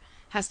lawyer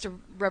has to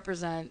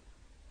represent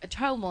a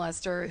child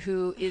molester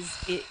who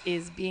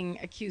is being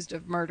accused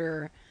of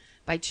murder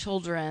by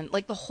children.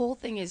 Like the whole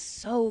thing is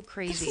so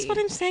crazy. This is what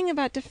I'm saying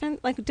about defense.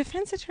 Like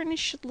defense attorneys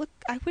should look.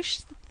 I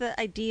wish the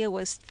idea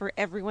was for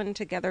everyone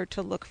together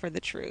to look for the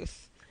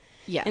truth.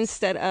 Yes.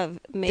 Instead of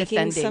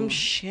making some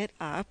shit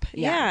up.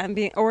 Yeah. And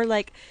being, or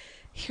like,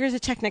 here's a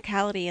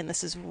technicality and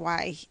this is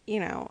why,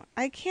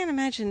 I can't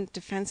imagine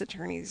defense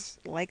attorneys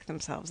like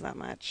themselves that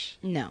much.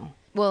 No.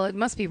 Well, it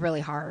must be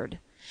really hard.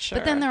 Sure.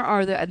 But then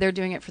they're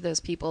doing it for those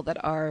people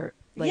that are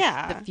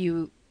like the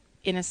few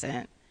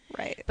innocent.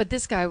 Right. But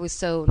this guy was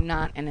so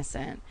not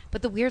innocent.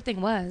 But the weird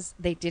thing was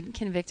they didn't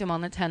convict him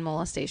on the 10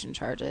 molestation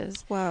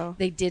charges. Wow.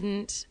 They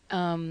didn't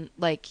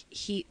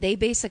they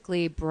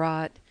basically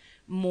brought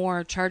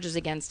more charges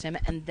against him,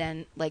 and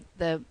then like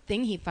the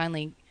thing he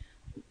finally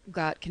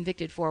got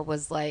convicted for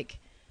was like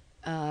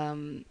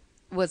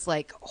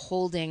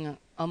holding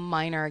a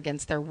minor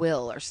against their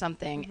will or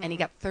something, and he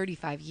got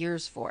 35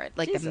 years for it,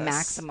 like Jesus. the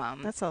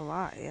maximum. That's a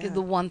lot. Yeah. The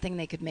one thing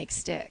they could make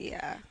stick.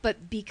 Yeah.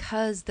 But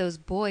because those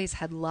boys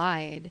had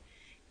lied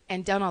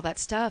and done all that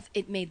stuff,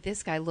 it made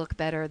this guy look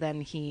better than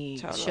he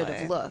should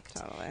have looked.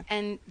 Totally.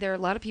 And there are a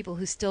lot of people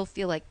who still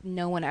feel like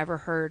no one ever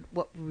heard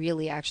what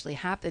really actually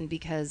happened,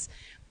 because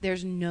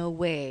there's no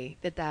way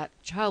that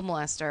child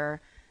molester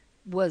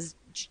was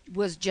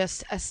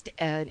just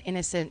an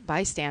innocent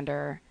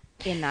bystander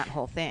in that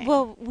whole thing.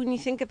 Well, when you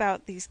think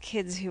about these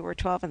kids who were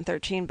 12 and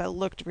 13 but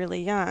looked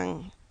really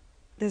young,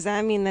 does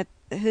that mean that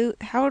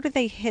how do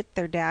they hit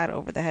their dad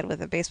over the head with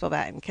a baseball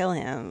bat and kill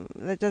him?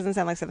 That doesn't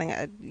sound like something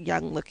a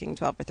young-looking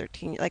 12 or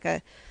 13, like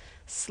a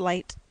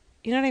slight,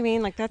 you know what I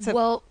mean? Like that's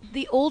Well,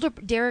 the older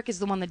Derek is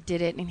the one that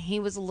did it, and he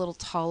was a little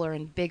taller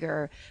and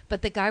bigger,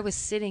 but the guy was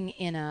sitting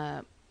in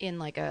a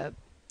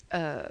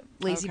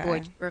lazy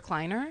boy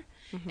recliner.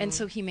 And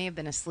so he may have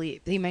been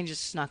asleep. He may have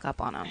just snuck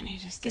up on him.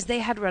 Because they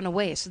had run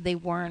away, so they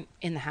weren't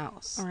in the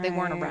house. Right. They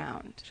weren't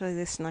around. So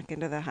they snuck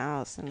into the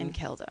house and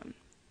killed him.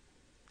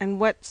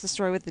 And what's the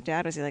story with the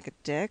dad? Was he like a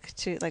dick?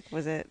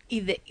 Was it?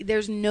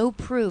 There's no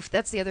proof.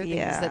 That's the other thing,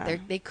 is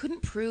that they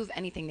couldn't prove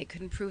anything. They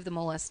couldn't prove the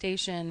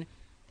molestation.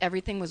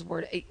 Everything was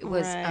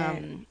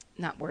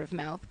not word of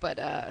mouth, but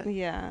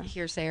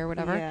hearsay or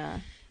whatever. Yeah.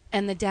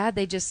 And the dad,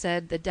 they just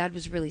said the dad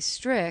was really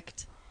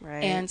strict.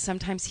 Right. And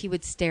sometimes he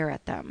would stare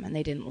at them, and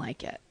they didn't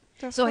like it.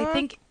 I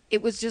think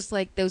it was just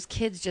like those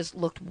kids just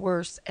looked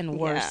worse and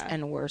worse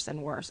and worse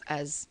and worse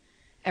as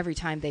every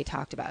time they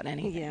talked about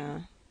anything. Yeah.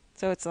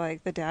 So it's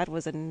like the dad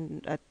was a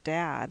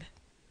dad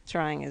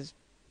trying best.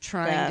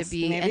 To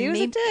be. Maybe he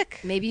was a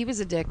dick. Maybe he was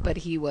a dick, but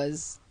he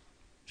was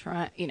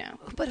trying,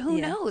 But who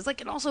knows?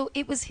 Like, and also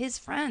it was his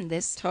friend.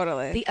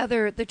 Totally.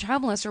 The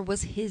child molester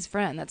was his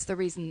friend. That's the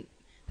reason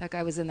that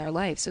guy was in their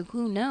life. So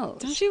who knows?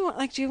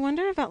 Do you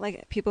wonder about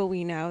like people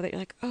we know that you're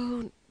like,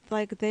 oh,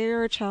 like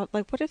they're a child,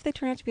 like what if they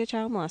turn out to be a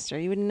child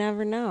molester? You would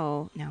never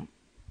know. No.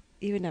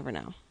 You would never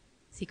know.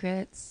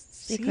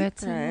 Secrets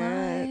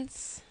and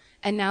lies.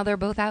 And now they're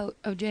both out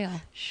of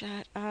jail.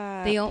 Shut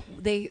up.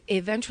 They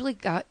eventually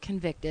got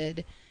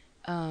convicted.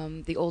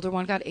 The older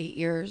one got 8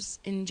 years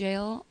in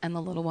jail, and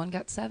the little one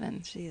got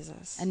 7.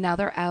 Jesus. And now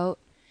they're out,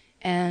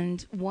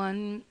 and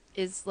one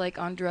is like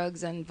on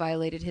drugs and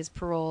violated his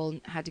parole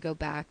and had to go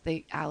back.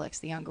 Alex,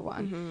 the younger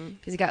one,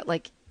 because he got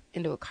like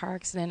into a car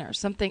accident or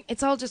something.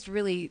 It's all just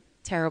really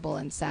terrible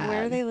and sad.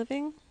 Where are they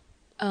living?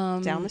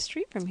 Down the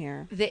street from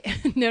here.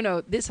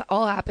 No. This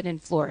all happened in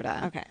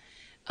Florida. Okay.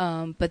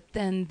 But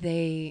then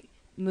they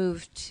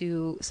moved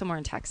to somewhere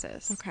in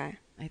Texas. Okay.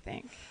 I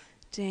think.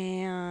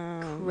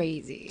 Damn.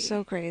 Crazy.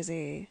 So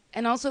crazy.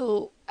 And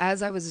also,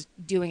 as I was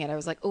doing it, I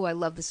was like, oh, I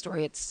love the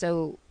story. It's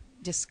so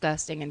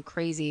disgusting and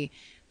crazy.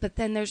 But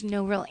then there's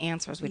no real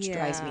answers, which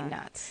drives me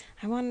nuts.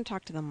 I want to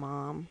talk to the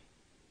mom.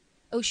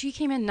 Oh, she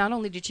came in. Not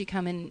only did she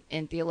come in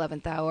at the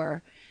 11th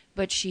hour,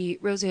 but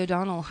Rosie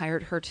O'Donnell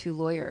hired her 2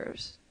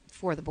 lawyers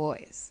for the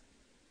boys.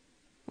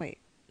 Wait.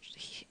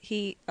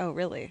 Oh,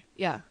 really?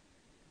 Yeah.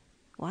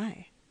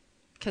 Why?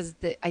 Because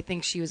I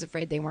think she was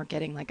afraid they weren't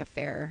getting like a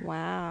fair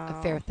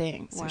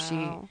thing.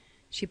 So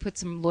she put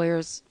some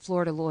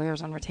Florida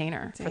lawyers on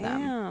retainer for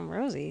them. Damn,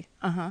 Rosie.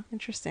 Uh-huh.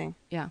 Interesting.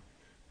 Yeah.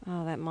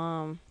 Oh, that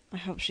mom. I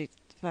hope she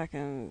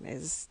fucking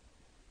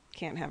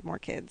can't have more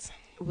kids.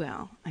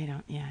 Well,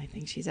 I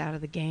think she's out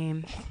of the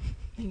game.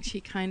 I think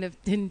she kind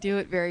of didn't do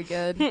it very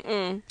good.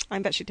 I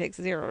bet she takes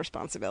zero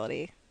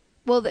responsibility.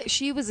 Well,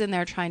 she was in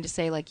there trying to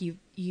say, like, you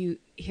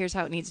here's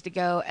how it needs to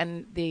go.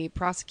 And the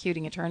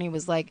prosecuting attorney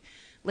was like,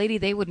 lady,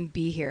 they wouldn't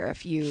be here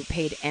if you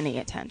paid any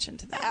attention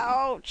to them.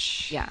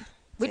 Ouch. Yeah.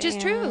 Which is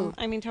true.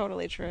 I mean,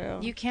 totally true.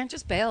 You can't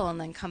just bail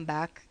and then come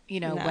back,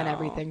 when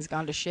everything's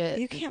gone to shit.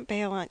 You can't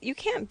bail.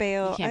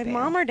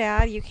 Mom or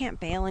dad, you can't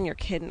bail on your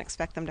kid and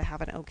expect them to have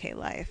an okay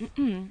life.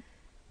 Mm-mm.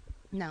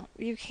 No.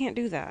 You can't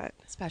do that.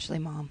 Especially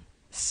mom.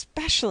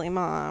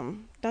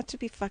 Not to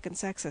be fucking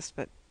sexist,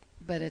 but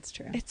it's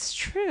true. It's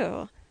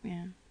true.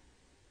 Yeah.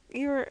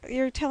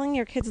 You're telling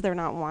your kids they're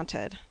not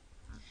wanted.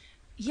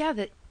 Yeah,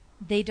 that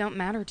they don't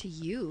matter to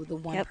you, the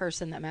one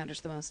person that matters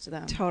the most to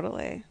them.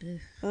 Totally.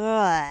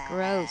 Ugh.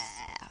 Gross.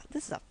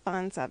 This is a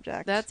fun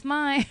subject. That's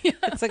mine.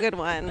 It's a good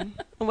one.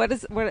 What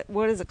is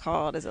it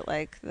called? Is it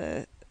like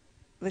the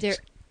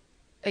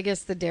I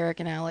guess the Derek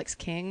and Alex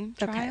King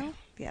trial? Okay.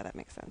 Yeah, that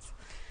makes sense.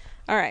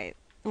 All right.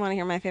 Want to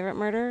hear my favorite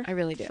murder? I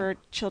really do. For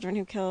children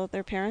who kill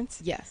their parents?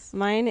 Yes.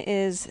 Mine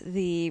is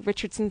the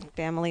Richardson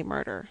family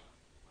murder.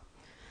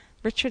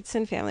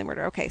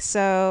 Okay,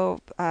 so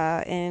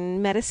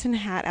in Medicine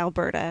Hat,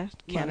 Alberta,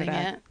 Canada.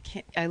 Loving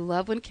it. I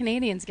love when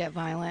Canadians get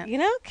violent.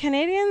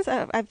 Canadians,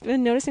 I've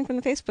been noticing from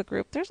the Facebook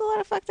group, there's a lot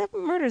of fucked up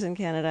murders in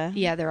Canada.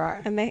 Yeah, there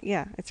are. And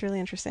it's really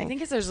interesting. I think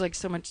because there's like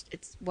so much,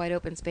 it's wide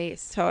open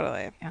space.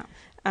 Totally. Yeah.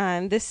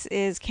 This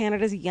is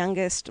Canada's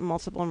youngest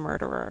multiple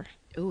murderer.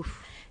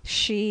 Oof.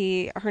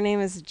 Her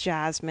name is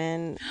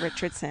Jasmine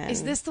Richardson.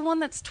 Is this the one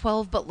that's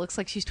 12 but looks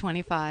like she's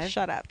 25?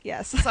 Shut up.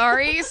 Yes.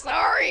 Sorry.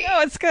 No,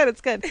 it's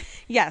good.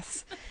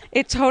 Yes,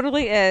 it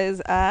totally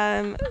is.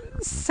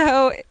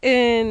 So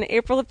in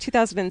April of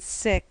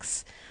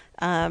 2006,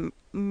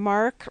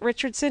 Mark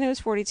Richardson, who was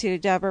 42,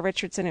 Deborah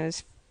Richardson, who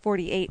was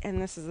 48,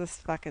 and this is this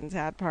fucking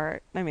sad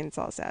part. I mean, it's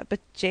all sad. But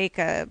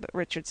Jacob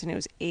Richardson, who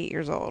was 8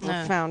 years old,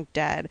 was found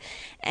dead.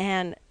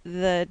 And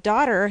the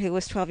daughter, who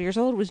was 12 years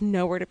old, was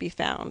nowhere to be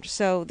found.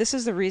 So this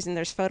is the reason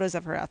there's photos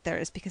of her out there,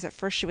 is because at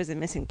first she was a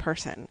missing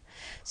person.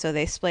 So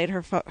they splayed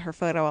her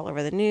photo all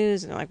over the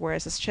news, and they're like, where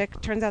is this chick?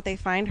 Turns out they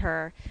find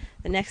her.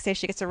 The next day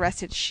she gets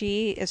arrested.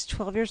 She is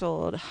 12 years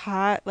old,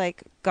 hot,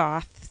 like,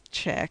 goth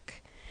chick.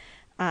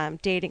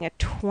 Dating a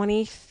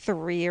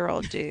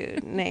 23-year-old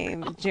dude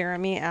named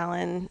Jeremy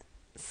Allen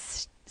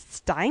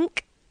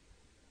Steinke.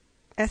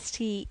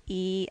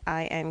 Steinke.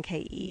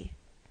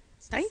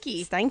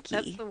 Steinke.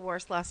 That's the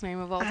worst last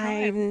name of all time.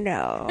 I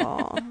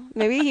know.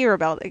 Maybe he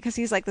rebelled because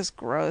he's like this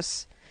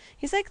gross.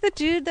 He's like the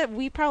dude that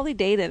we probably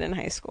dated in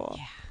high school.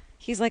 Yeah.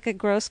 He's like a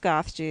gross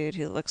goth dude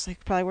who looks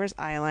like probably wears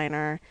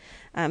eyeliner.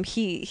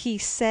 He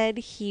said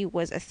he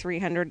was a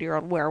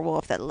 300-year-old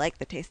werewolf that liked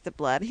the taste of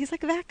blood. He's like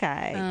that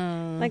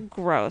guy. Like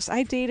gross.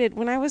 I dated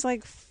when I was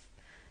like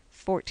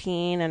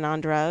 14 and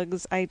on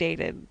drugs. I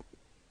dated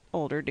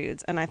older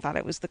dudes, and I thought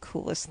it was the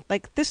coolest.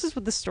 Like, this is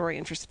what the story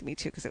interested me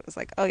too, because it was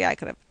like, oh yeah,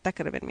 that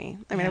could have been me.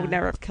 I mean, I would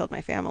never have killed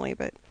my family,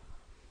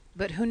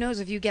 but who knows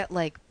if you get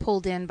like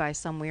pulled in by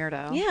some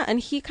weirdo. Yeah, and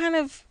he kind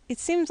of, it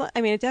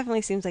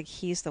definitely seems like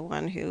he's the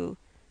one who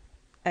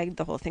egged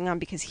the whole thing on,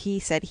 because he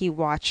said he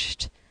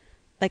watched,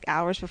 like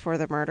hours before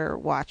the murder,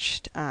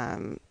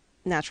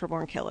 Natural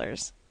Born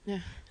Killers.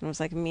 Yeah. And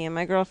was like, me and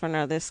my girlfriend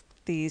are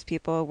these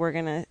people, we're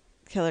gonna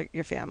kill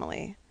your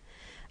family.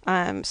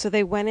 So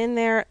they went in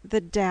there.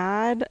 The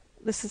dad,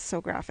 this is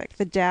so graphic.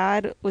 The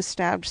dad was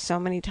stabbed so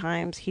many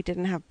times he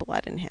didn't have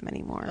blood in him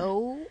anymore.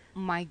 Oh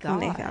my God.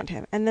 When they found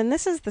him. And then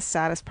this is the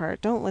saddest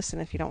part. Don't listen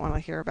if you don't want to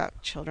hear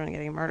about children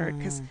getting murdered,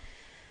 because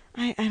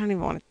I don't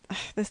even want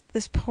to.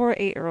 This poor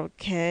 8-year-old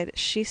kid,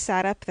 she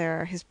sat up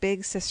there, his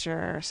big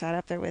sister sat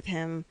up there with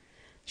him.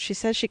 She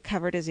says she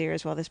covered his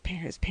ears while his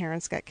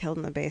parents got killed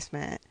in the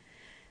basement.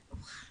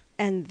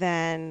 And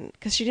then,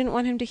 because she didn't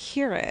want him to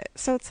hear it.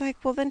 So it's like,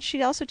 well, then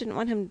she also didn't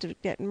want him to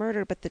get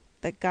murdered. But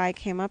the guy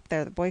came up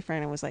there, the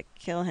boyfriend, and was like,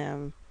 kill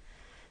him.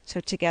 So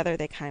together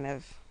they kind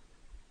of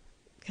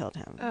killed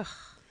him. Ugh.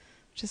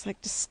 Just like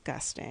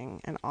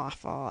disgusting and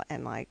awful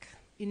and like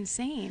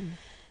insane.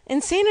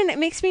 And it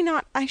makes me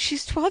not,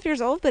 she's 12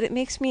 years old, but it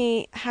makes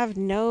me have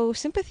no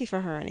sympathy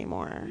for her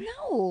anymore.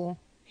 No.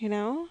 You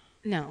know?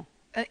 No.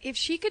 If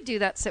she could do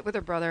that, sit with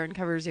her brother and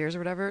cover his ears or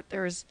whatever,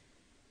 there was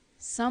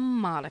some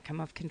modicum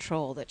of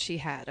control that she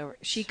had, or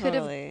she could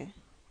have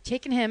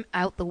taken him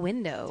out the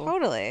window.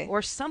 Totally.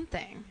 Or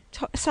something.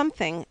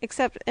 Something.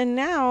 And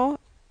now,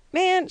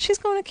 man, she's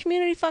going to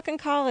community fucking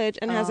college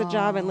and has a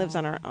job and lives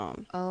on her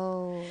own.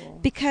 Oh.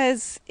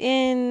 Because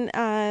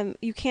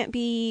you can't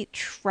be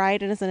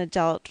tried as an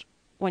adult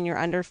when you're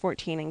under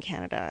 14 in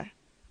Canada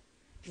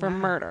for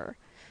murder.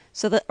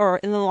 So the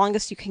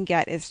longest you can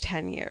get is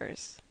 10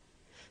 years.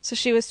 So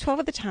she was 12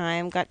 at the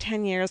time, got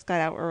 10 years,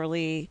 got out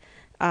early.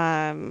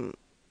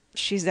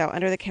 She's now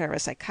under the care of a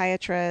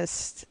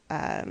psychiatrist.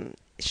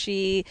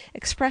 She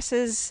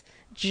expresses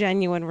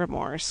genuine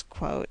remorse,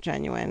 quote,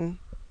 genuine.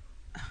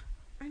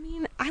 I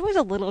mean, I was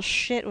a little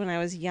shit when I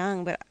was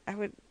young, but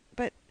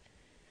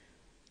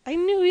I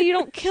knew you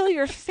don't kill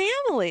your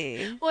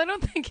family. Well, I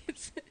don't think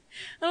it's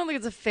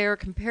a fair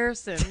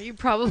comparison. You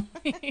probably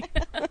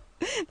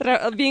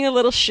That being a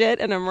little shit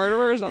and a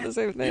murderer is not the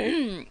same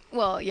thing.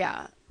 Well,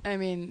 yeah. I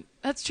mean,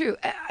 that's true.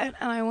 And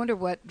I wonder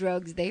what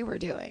drugs they were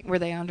doing. Were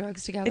they on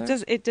drugs together?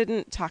 It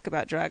didn't talk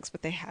about drugs,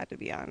 but they had to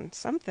be on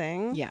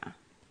something. Yeah.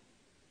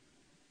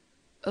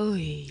 Oh,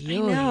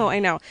 I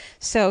know.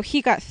 So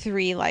he got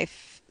 3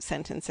 life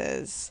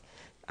sentences.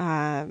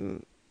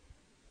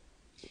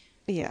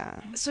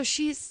 Yeah. So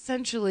she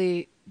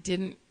essentially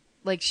didn't,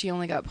 like, she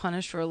only got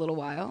punished for a little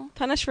while?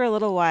 Punished for a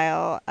little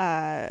while.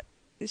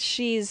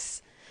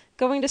 She's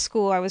going to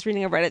school. I was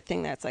reading a Reddit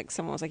thing that's like,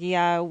 someone was like,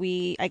 yeah,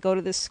 I go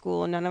to this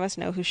school and none of us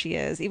know who she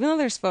is, even though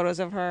there's photos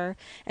of her.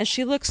 And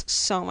she looks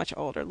so much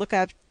older. Look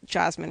at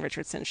Jasmine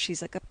Richardson.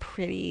 She's like a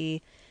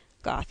pretty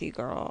gothy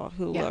girl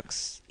who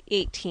looks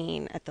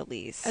 18 at the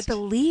least. At the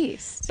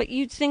least. But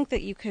you'd think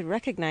that you could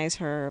recognize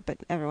her, but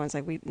everyone's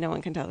like, no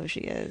one can tell who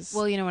she is.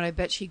 Well, you know what? I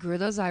bet she grew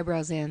those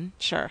eyebrows in.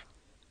 Sure.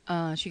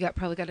 She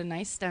probably got a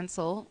nice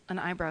stencil, an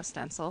eyebrow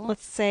stencil.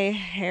 Let's say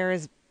hair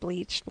is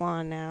bleached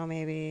blonde now,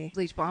 maybe.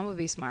 Bleach blonde would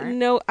be smart.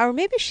 No, or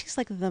maybe she's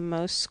like the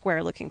most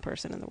square-looking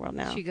person in the world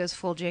now. She goes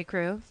full J.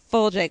 Crew.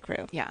 Full J.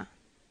 Crew. Yeah.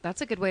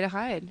 That's a good way to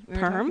hide. We were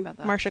Perm? talking about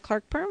that. Marsha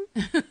Clark perm?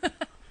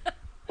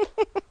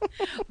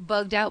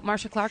 Bugged out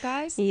Marsha Clark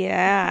eyes?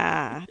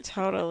 Yeah,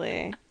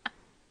 totally.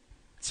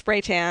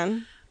 Spray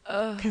tan,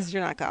 because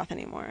you're not goth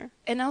anymore.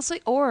 And also,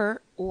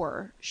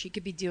 or she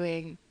could be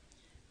doing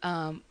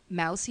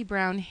mousy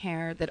brown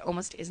hair that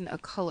almost isn't a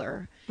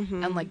color,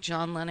 and like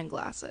John Lennon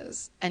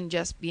glasses, and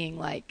just being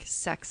like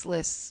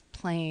sexless,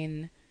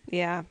 plain.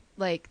 Yeah.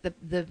 Like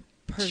the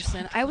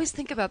person. I always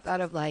think about that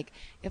of like,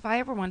 if I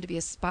ever wanted to be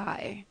a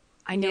spy,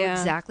 I know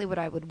exactly what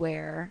I would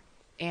wear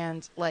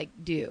and like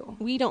do.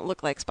 We don't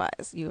look like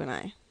spies, you and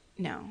I.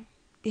 No.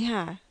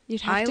 Yeah.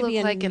 You'd have I to look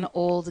be like an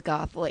old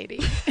goth lady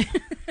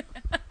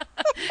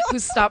who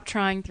stopped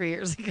trying 3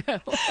 years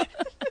ago.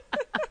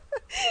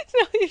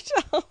 No, you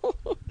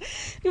don't.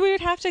 We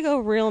would have to go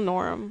real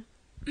norm.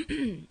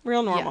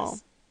 Real normal.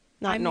 Yes.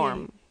 Not norm.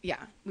 Mean,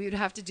 yeah. We would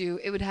have to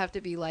it would have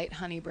to be light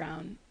honey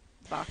brown,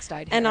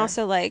 box-dyed hair. And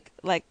also like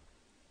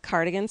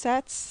cardigan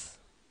sets.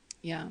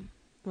 Yeah.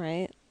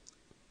 Right?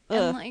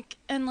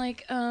 And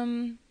like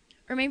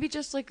or maybe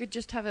just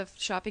have a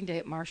shopping day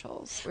at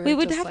Marshall's. We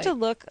would have to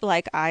look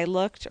like I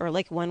looked, or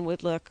like one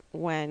would look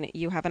when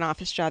you have an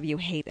office job you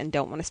hate and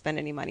don't want to spend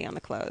any money on the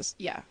clothes.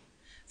 Yeah.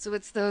 So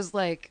it's those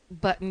like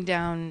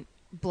button-down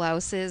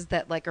blouses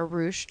that like are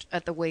ruched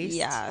at the waist.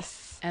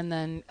 Yes. And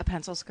then a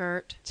pencil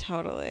skirt.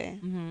 Totally.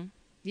 Mm-hmm.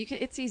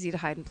 It's easy to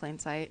hide in plain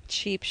sight.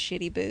 Cheap,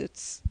 shitty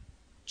boots.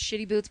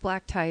 Shitty boots,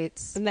 black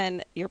tights. And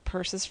then your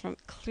purse is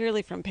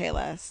clearly from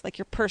Payless. Like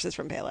your purse is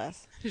from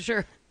Payless.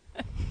 Sure.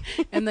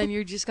 And then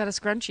you just got a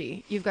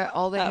scrunchie. You've got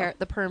all the hair,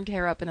 the permed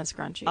hair up in a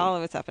scrunchie. All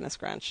of it's up in a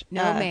scrunch.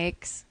 No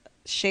makes.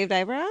 Shaved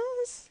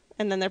eyebrows,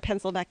 and then they're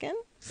penciled back in.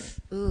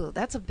 Ooh,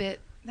 that's a bit.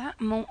 That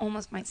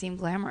almost might seem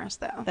glamorous,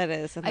 though. That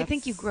is. I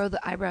think you grow the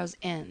eyebrows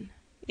in.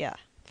 Yeah,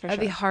 for That'd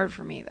sure. be hard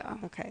for me, though.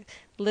 Okay.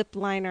 Lip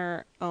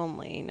liner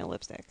only, no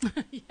lipstick.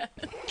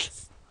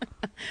 Yes.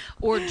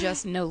 Or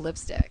just no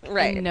lipstick.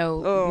 Right.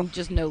 And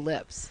just no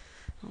lips.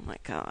 Oh my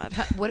God.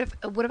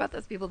 What about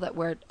those people that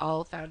wear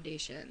all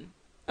foundation?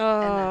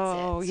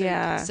 Oh, and that's it.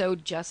 yeah. So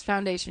just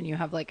foundation, you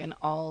have like an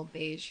all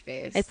beige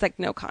face. It's like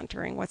no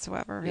contouring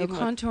whatsoever. No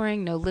contouring,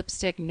 no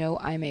lipstick, no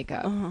eye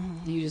makeup. Oh.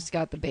 You just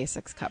got the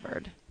basics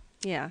covered.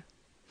 Yeah.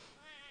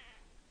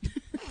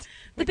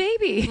 The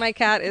baby. My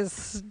cat is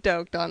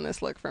stoked on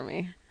this look for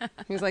me.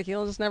 He's like,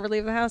 you'll just never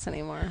leave the house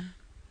anymore.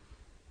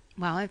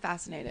 Wow, I'm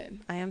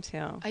fascinated. I am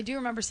too. I do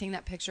remember seeing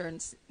that picture,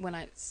 and when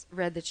I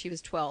read that she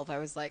was 12, I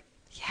was like,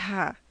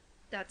 yeah.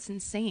 That's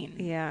insane.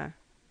 Yeah.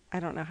 I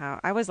don't know how.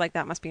 I was like,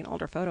 that must be an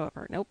older photo of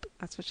her. Nope,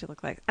 that's what she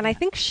looked like. And I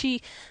think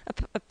she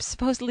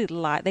supposedly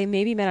lied. They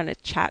maybe met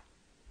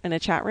in a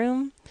chat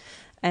room,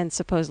 and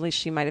supposedly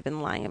she might have been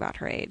lying about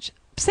her age,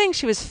 saying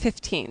she was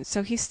 15.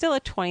 So he's still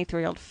a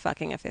 23-year-old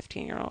fucking a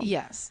 15-year-old.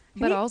 Yes,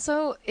 but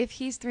also if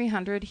he's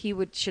 300, he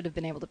should have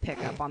been able to pick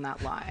up on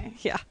that lie.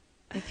 Yeah,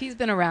 if he's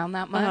been around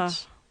that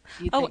much.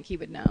 You'd think he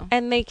would know.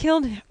 And they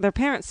killed their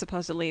parents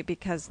supposedly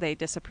because they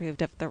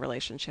disapproved of the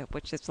relationship,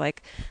 which is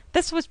like,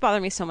 this was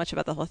bothering me so much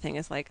about the whole thing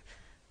is like,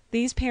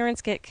 these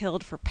parents get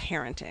killed for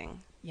parenting.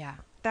 Yeah.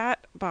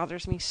 That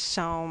bothers me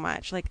so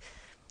much. Like,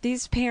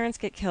 these parents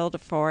get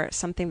killed for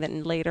something that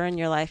later in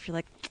your life you're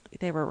like,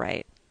 they were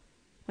right.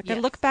 Like, yes.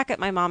 I look back at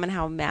my mom and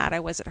how mad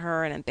I was at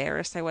her and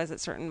embarrassed I was at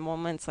certain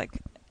moments, like,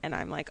 and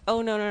I'm like,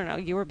 oh, no,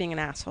 you were being an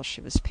asshole.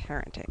 She was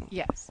parenting.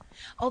 Yes.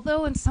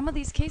 Although in some of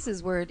these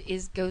cases where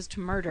it goes to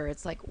murder,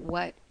 it's like,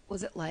 what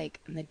was it like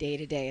in the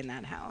day-to-day in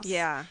that house?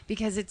 Yeah.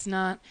 Because it's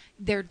not,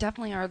 there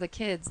definitely are the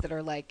kids that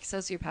are like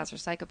sociopaths or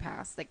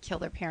psychopaths that kill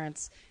their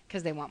parents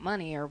because they want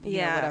money or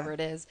you know, whatever it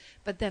is.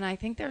 But then I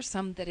think there's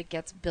some that it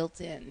gets built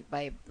in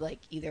by like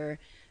either,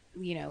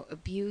 you know,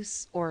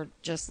 abuse or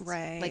just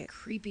like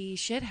creepy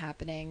shit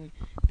happening,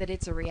 that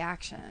it's a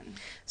reaction.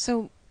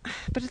 So,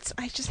 but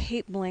I just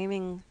hate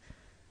blaming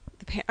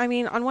the I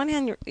mean, on one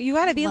hand, you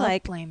got to be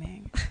like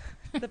blaming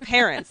the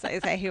parents. I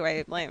say who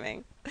I'm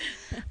blaming.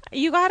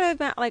 You got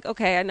to like,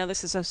 okay, I know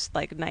this is so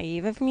like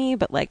naive of me,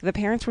 but like the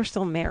parents were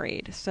still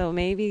married, so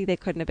maybe they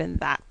couldn't have been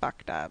that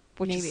fucked up,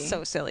 which is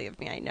so silly of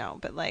me. I know,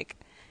 but like,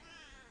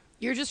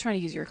 you're just trying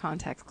to use your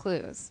context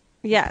clues.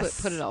 Yes,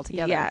 put it all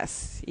together.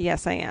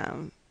 Yes, I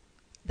am.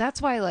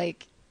 That's why,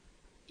 like,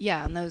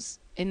 yeah, and those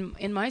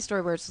in my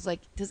story where it's just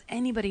like, does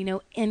anybody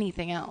know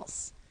anything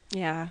else?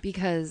 Yeah,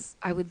 because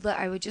I would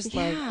just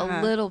like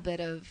a little bit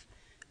of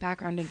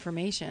background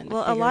information.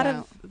 Well, a lot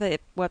of the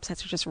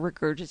websites are just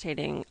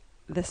regurgitating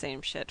the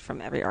same shit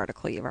from every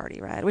article you've already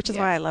read, which is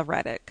why I love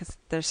Reddit, because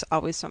there's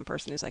always some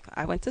person who's like,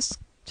 I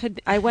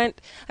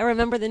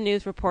remember the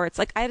news reports.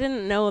 Like, I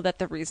didn't know that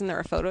the reason there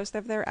are photos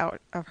of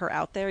her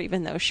out there,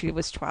 even though she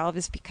was 12,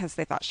 is because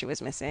they thought she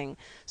was missing.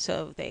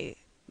 So they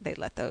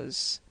let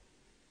those,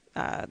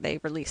 they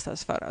released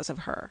those photos of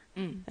her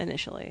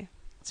initially.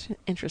 It's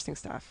interesting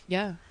stuff.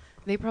 Yeah.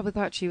 They probably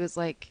thought she was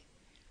like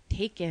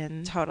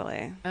taken.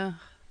 Totally. Ugh.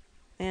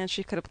 And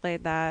she could have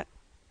played that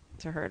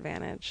to her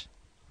advantage.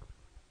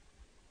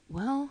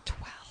 Well,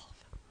 12.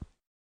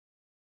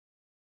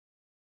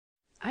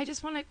 I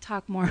just want to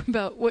talk more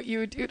about what you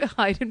would do to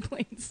hide in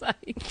plain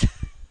sight.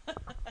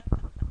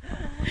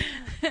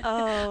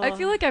 I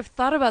feel like I've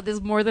thought about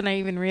this more than I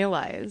even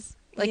realize.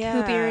 Like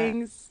hoop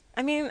earrings.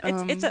 I mean,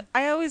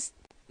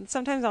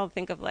 sometimes I'll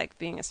think of like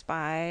being a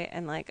spy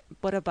and like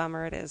what a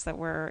bummer it is that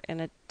we're in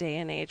a day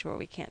and age where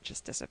we can't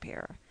just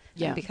disappear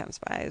and become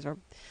spies or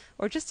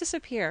just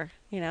disappear,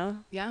 you know?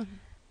 Yeah.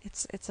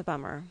 It's a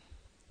bummer.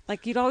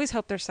 Like, you'd always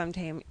hope there's some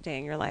day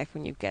in your life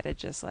when you get to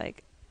just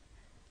like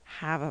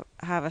have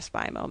a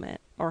spy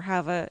moment or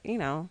have a, you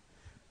know,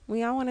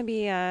 we all want to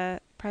be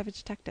private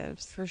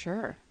detectives. For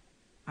sure.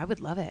 I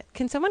would love it.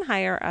 Can someone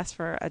hire us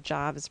for a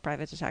job as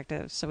private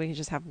detectives so we can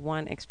just have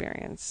one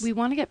experience? We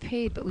want to get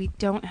paid, but we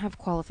don't have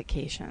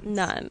qualifications.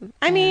 None.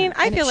 I mean,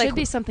 I feel like it should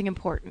be something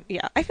important.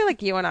 Yeah, I feel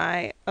like you and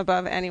I,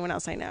 above anyone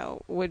else I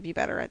know, would be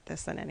better at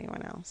this than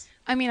anyone else.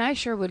 I mean, I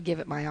sure would give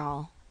it my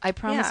all. I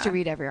promise to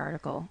read every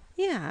article.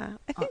 Yeah,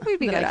 I think we'd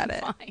be good at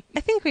it. I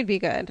think we'd be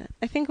good.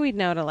 I think we'd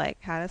know to like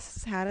how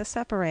to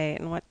separate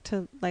and what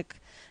to like,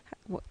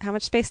 how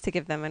much space to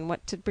give them and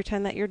what to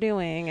pretend that you're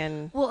doing.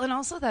 And well, and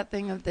also that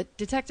thing of the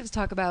detectives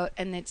talk about,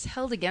 and it's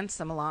held against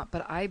them a lot,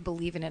 but I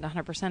believe in it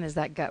 100%, is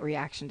that gut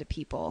reaction to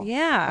people.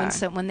 Yeah.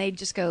 When they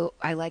just go,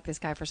 I like this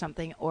guy for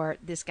something, or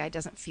this guy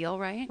doesn't feel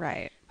right.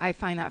 Right. I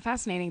find that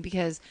fascinating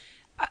because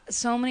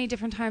so many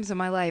different times in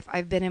my life,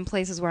 I've been in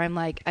places where I'm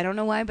like, I don't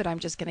know why, but I'm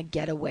just going to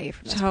get away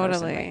from this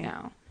person right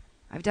now.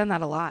 I've done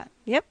that a lot.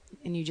 Yep.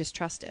 And you just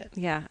trust it.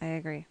 Yeah, I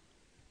agree.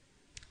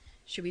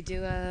 Should we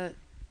do a...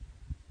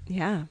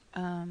 Yeah.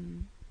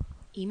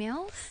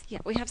 Emails? Yeah,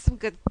 we have some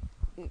good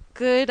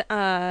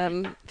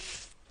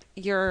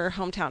your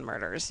hometown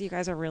murders. You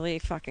guys are really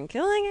fucking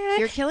killing it.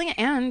 You're killing it,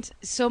 and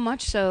so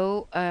much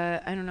so,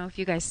 I don't know if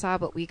you guys saw,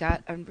 but we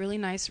got a really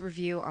nice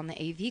review on the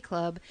AV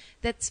Club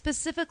that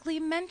specifically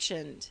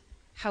mentioned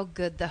how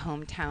good the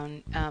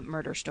hometown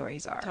murder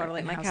stories are. Totally.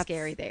 And how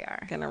scary they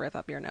are. Gonna rip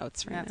up your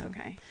notes right now. That's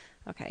okay.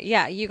 Okay.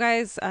 Yeah, you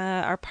guys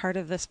are part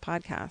of this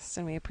podcast,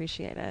 and we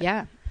appreciate it.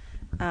 Yeah.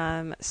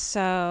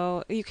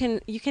 So you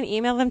can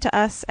email them to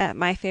us at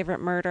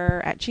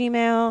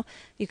myfavoritemurder@gmail.com.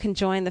 You can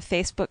join the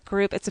Facebook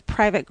group. It's a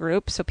private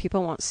group, so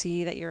people won't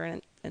see that you're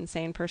an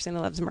insane person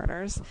who loves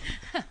murders.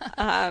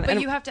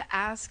 But you have to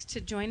ask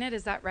to join it.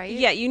 Is that right?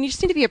 Yeah, you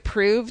just need to be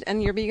approved,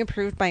 and you're being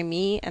approved by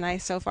me, and I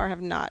so far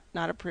have not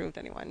approved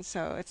anyone,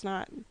 so it's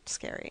not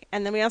scary.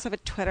 And then we also have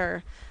a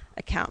Twitter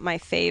account,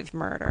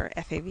 myfavemurder,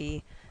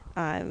 FAV.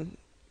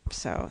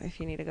 So if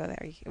you need to go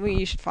there,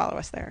 you should follow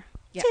us there.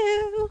 Yeah.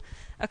 Too.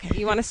 Okay,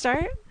 you want to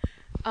start?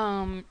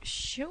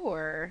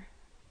 Sure.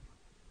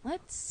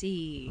 Let's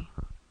see.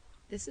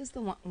 This is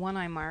the one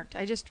I marked.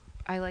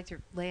 I like to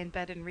lay in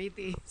bed and read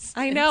these.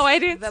 I know, I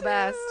do the too.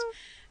 best.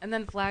 And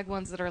then flag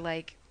ones that are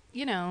like,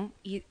 you know,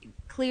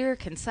 clear,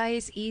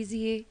 concise,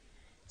 easy.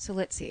 So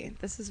let's see.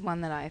 This is one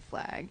that I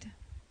flagged.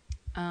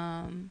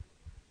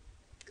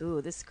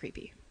 Ooh, this is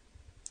creepy.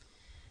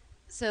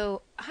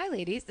 So, hi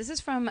ladies. This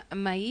is from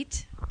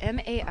Maite,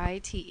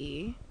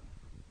 Maite.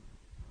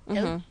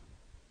 Mm-hmm.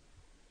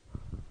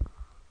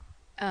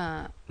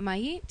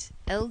 Maite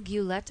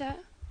Elgueta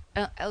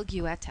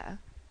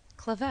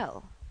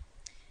Clavel.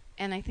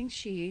 And I think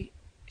she's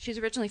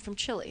originally from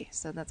Chile,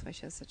 so that's why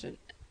she has such a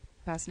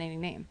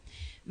fascinating name.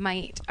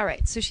 Maite. All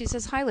right, so she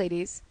says, hi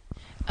ladies.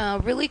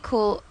 Really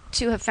cool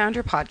to have found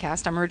your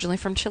podcast. I'm originally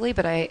from Chile,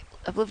 but I've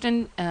lived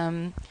in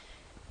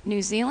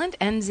New Zealand,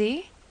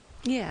 NZ.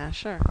 Yeah,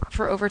 sure.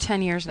 For over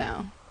 10 years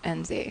now,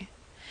 NZ.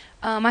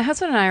 My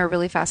husband and I are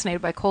really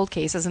fascinated by cold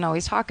cases and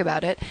always talk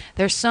about it.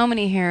 There's so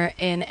many here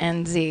in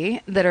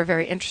NZ that are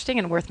very interesting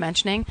and worth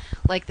mentioning,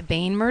 like the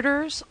Bain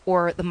murders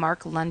or the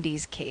Mark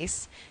Lundy's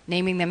case.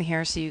 Naming them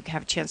here so you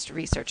have a chance to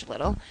research a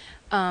little.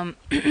 But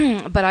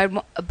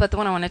the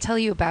one I want to tell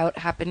you about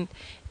happened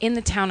in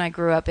the town I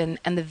grew up in,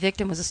 and the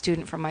victim was a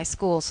student from my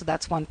school, so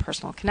that's one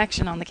personal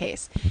connection on the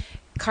case.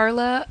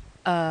 Carla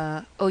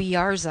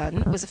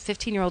Oyarzun was a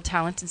 15-year-old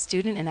talented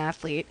student and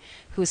athlete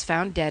who was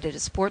found dead at a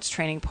sports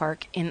training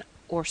park in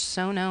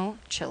Osorno,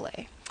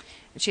 Chile.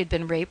 She had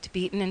been raped,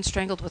 beaten, and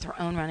strangled with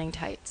her own running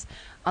tights.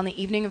 On the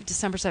evening of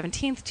December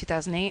 17th,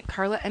 2008,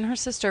 Carla and her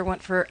sister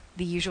went for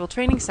the usual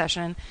training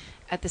session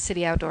at the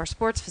city outdoor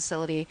sports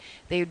facility.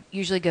 They would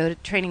usually go to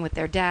training with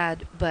their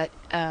dad, but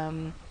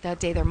that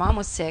day their mom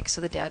was sick, so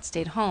the dad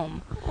stayed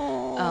home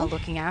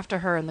looking after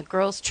her. And the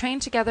girls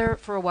trained together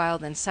for a while,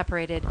 then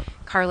separated.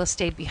 Carla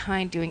stayed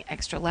behind doing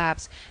extra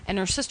laps, and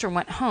her sister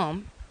went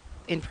home,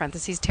 in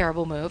parentheses,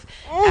 terrible move.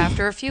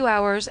 After a few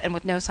hours, and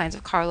with no signs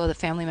of Carla, the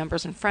family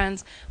members and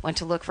friends went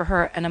to look for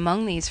her, and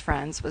among these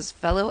friends was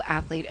fellow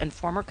athlete and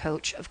former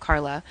coach of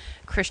Carla,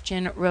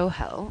 Christian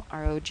Rogel,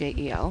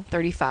 R-O-J-E-L,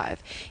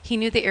 35. He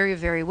knew the area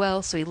very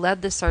well, so he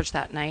led the search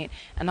that night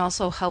and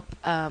also helped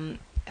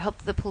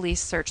the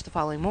police search the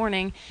following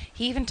morning.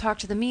 He even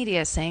talked to the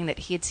media, saying that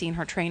he had seen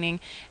her training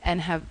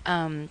and have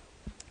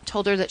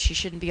told her that she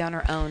shouldn't be on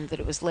her own,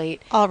 that it was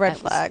late. All red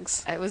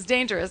flags. It was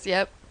dangerous,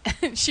 yep.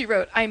 She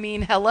wrote, I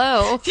mean,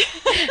 hello.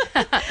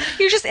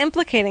 You're just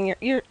implicating.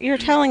 You're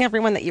telling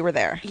everyone that you were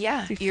there.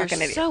 Yeah, you're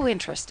so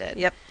interested.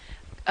 Yep.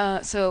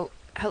 So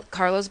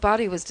Carla's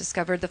body was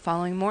discovered the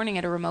following morning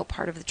at a remote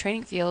part of the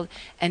training field,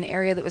 an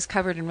area that was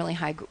covered in really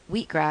high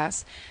wheat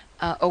grass,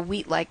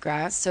 wheat-like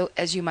grass. So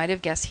as you might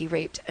have guessed, he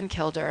raped and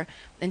killed her.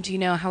 And do you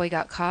know how he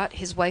got caught?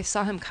 His wife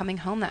saw him coming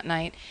home that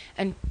night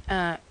and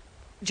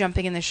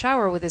jumping in the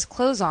shower with his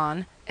clothes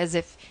on, as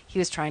if he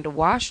was trying to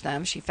wash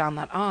them. She found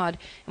that odd.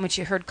 And when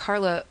she heard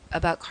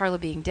about Carla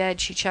being dead,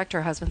 she checked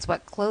her husband's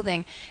wet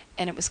clothing,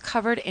 and it was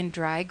covered in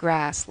dry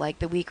grass, like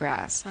the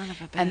wheatgrass. Son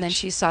of a bitch. And then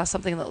she saw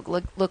something that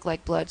looked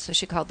like blood, so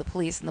she called the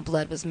police, and the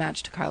blood was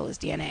matched to Carla's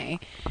DNA.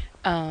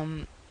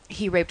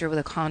 He raped her with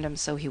a condom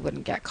so he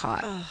wouldn't get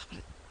caught.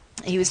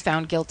 He was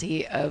found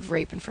guilty of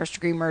rape and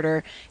first-degree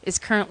murder, is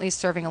currently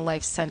serving a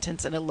life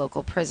sentence in a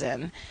local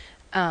prison.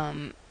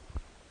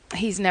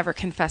 He's never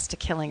confessed to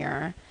killing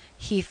her.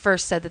 He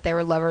first said that they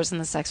were lovers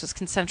and the sex was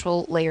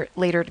consensual,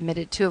 later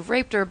admitted to have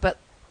raped her, but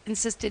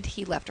insisted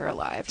he left her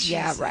alive. Jesus,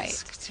 yeah,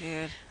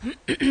 right.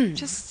 Dude.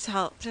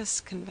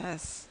 just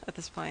confess at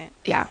this point.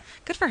 Yeah.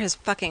 Good for his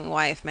fucking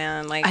wife,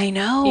 man. Like, I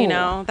know. You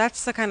know,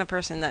 that's the kind of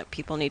person that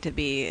people need to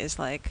be, is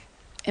like...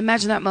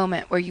 Imagine that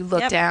moment where you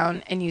look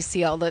down and you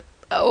see all the...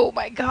 Oh,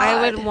 my God.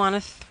 I would want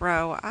to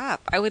throw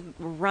up. I would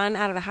run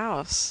out of the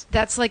house.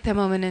 That's like the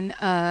moment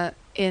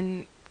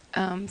in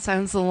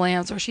Silence of the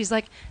Lambs where she's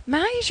like, may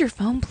I use your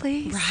phone,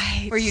 please?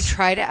 Right. Where you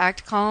try to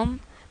act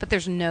calm, but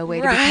there's no way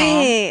to be calm.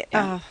 Right.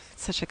 Yeah. Oh,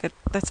 such a good...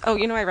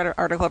 I read an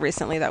article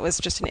recently that was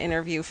just an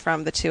interview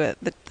from the two at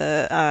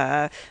the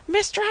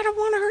Mr. I don't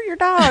want to hurt your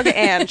dog,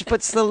 and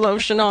puts the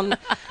lotion on.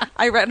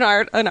 I read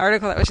an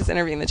article that was just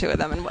interviewing the two of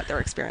them and what their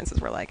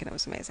experiences were like, and it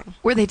was amazing.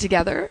 Were they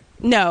together?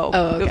 No.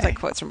 Oh, okay. It was like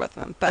quotes from both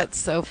of them. But that's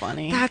so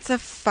funny.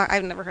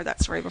 I've never heard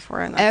that story before.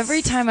 And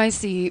every time I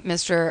see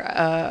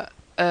Mr.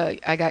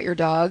 I Got Your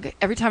Dog,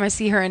 every time I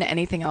see her in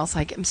anything else,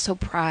 I'm so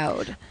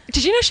proud.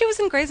 Did you know she was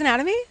in Grey's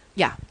Anatomy?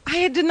 Yeah.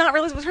 I did not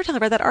realize it was her till I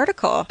read that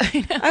article.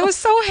 I was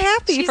so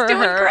happy for her. She's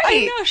doing great.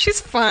 I know,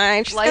 she's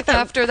fine. She's Life got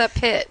after that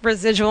pit.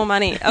 Residual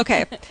money.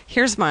 Okay,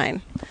 here's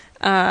mine.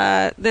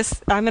 I'm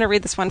going to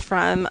read this one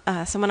from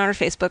someone on our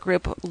Facebook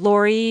group,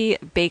 Lori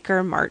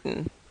Baker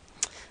Martin.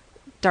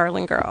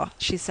 Darling girl.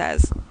 She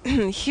says,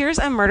 here's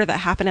a murder that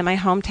happened in my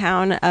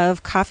hometown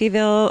of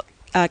Coffeyville,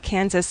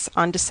 Kansas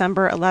on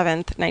December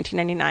 11th,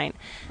 1999.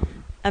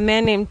 A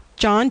man named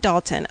John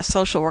Dalton, a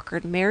social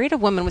worker, married a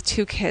woman with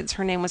 2 kids.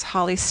 Her name was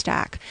Holly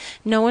Stack.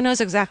 No one knows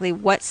exactly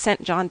what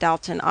sent John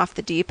Dalton off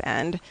the deep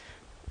end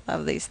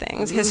of these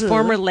things. His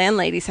former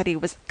landlady said he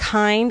was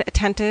kind,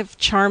 attentive,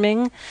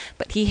 charming,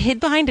 but he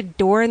hid behind a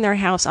door in their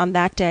house on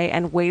that day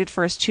and waited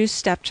for his 2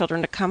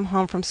 stepchildren to come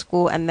home from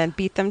school and then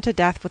beat them to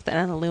death with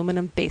an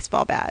aluminum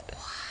baseball bat.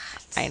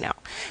 I know.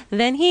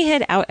 Then he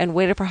hid out and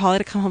waited for Holly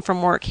to come home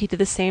from work. He did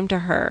the same to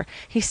her.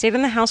 He stayed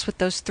in the house with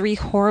those 3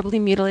 horribly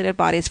mutilated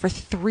bodies for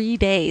 3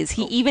 days.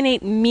 He even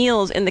ate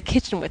meals in the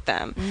kitchen with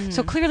them.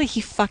 So clearly he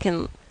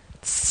fucking...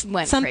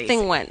 something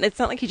crazy. went. It's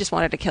not like he just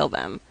wanted to kill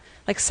them.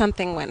 Like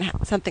something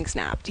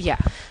snapped. Yeah.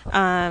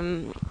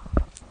 In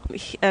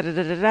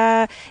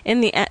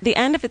the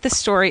end of it, this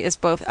story is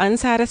both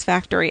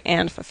unsatisfactory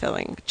and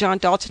fulfilling. John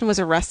Dalton was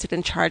arrested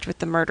and charged with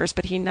the murders,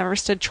 but he never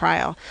stood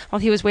trial. While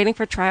he was waiting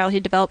for trial, he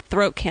developed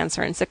throat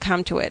cancer and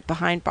succumbed to it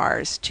behind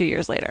bars 2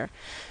 years later.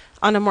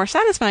 On a more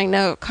satisfying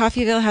note,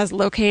 Coffeyville has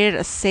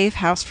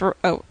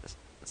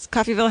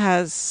Coffeyville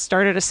has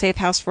started a safe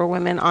house for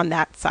women on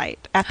that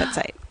site, at that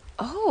site.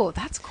 Oh,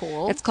 that's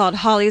cool. It's called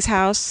Holly's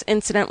House.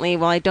 Incidentally,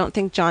 while I don't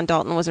think John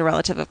Dalton was a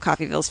relative of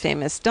Coffeyville's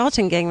famous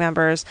Dalton gang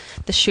members,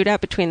 the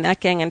shootout between that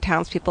gang and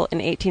townspeople in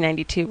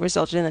 1892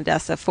 resulted in the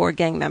deaths of 4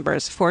 gang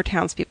members, 4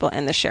 townspeople,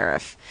 and the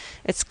sheriff.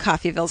 It's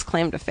Coffeyville's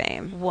claim to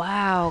fame.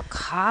 Wow,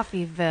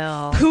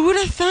 Coffeyville. Who would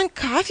have thought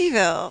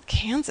Coffeyville,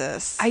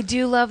 Kansas? I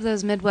do love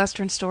those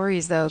Midwestern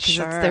stories, though, because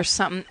Sure. there's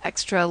something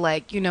extra,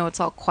 like, it's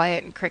all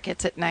quiet and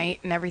crickets at night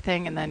and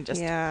everything, and then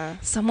just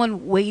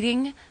someone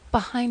waiting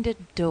behind a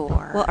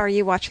door. Well, are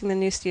you watching the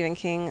new Stephen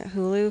King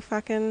Hulu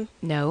fucking?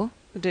 No.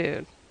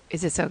 Dude.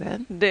 Is it so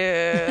good?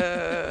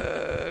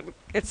 Dude.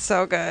 It's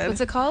so good.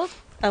 What's it called?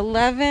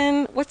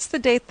 11. What's the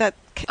date that?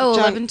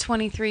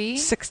 11/23?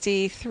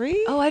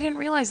 63? Oh, I didn't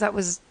realize that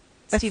was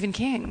Stephen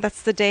King.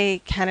 That's the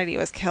day Kennedy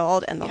was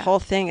killed, and the whole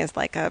thing is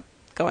like a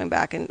going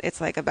back, and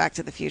it's like a Back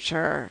to the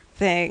Future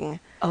thing.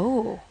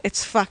 Oh.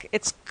 It's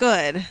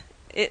good.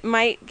 It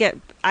might get.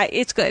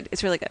 It's good.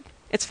 It's really good.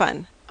 It's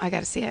fun. I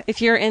got to see it.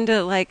 If you're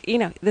into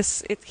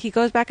he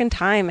goes back in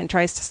time and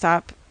tries to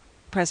stop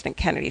President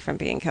Kennedy from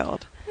being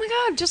killed. Oh my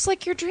God, just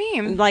like your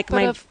dream. Like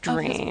my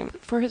dream.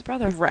 For his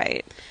brother.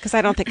 Right. Because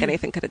I don't think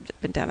anything could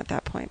have been done at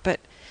that point. But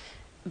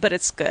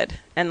it's good.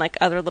 And like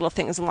other little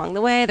things along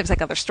the way. There's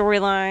like other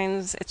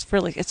storylines.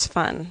 It's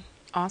fun.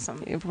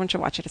 Awesome. Everyone should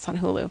watch it. It's on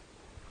Hulu.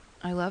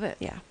 I love it.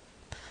 Yeah.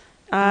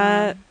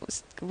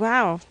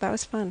 Wow. That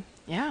was fun.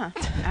 Yeah.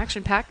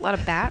 Action packed. A lot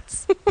of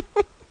bats.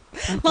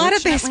 A lot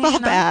of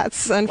baseball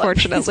bats,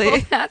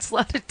 unfortunately. A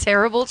lot of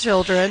terrible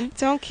children.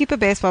 Don't keep a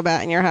baseball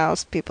bat in your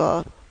house,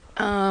 people.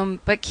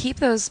 But keep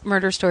those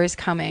murder stories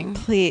coming.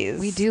 Please.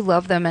 We do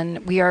love them,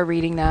 and we are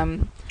reading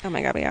them. Oh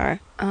my God, we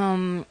are.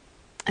 And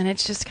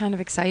it's just kind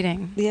of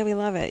exciting. Yeah, we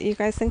love it. You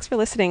guys, thanks for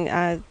listening.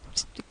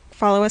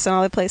 Follow us in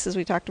all the places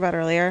we talked about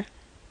earlier.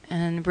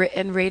 And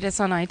rate us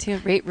on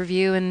iTunes. Rate,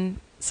 review, and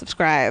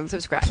subscribe.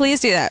 Subscribe. Please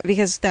do that,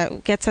 because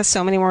that gets us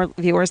so many more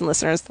viewers and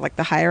listeners, like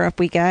the higher up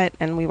we get,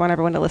 and we want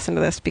everyone to listen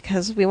to this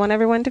because we want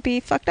everyone to be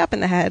fucked up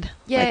in the head.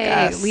 Yay.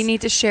 Like us. We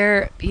need to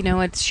share.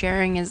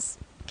 Sharing is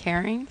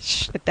caring.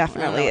 It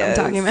definitely is.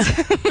 I'm talking about.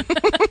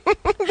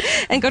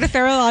 And go to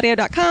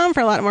feralaudio.com for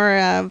a lot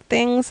more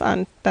things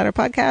on better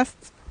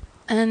podcasts.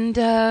 And,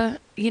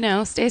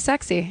 stay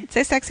sexy.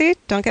 Stay sexy.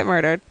 Don't get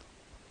murdered.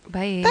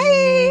 Bye.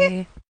 Bye.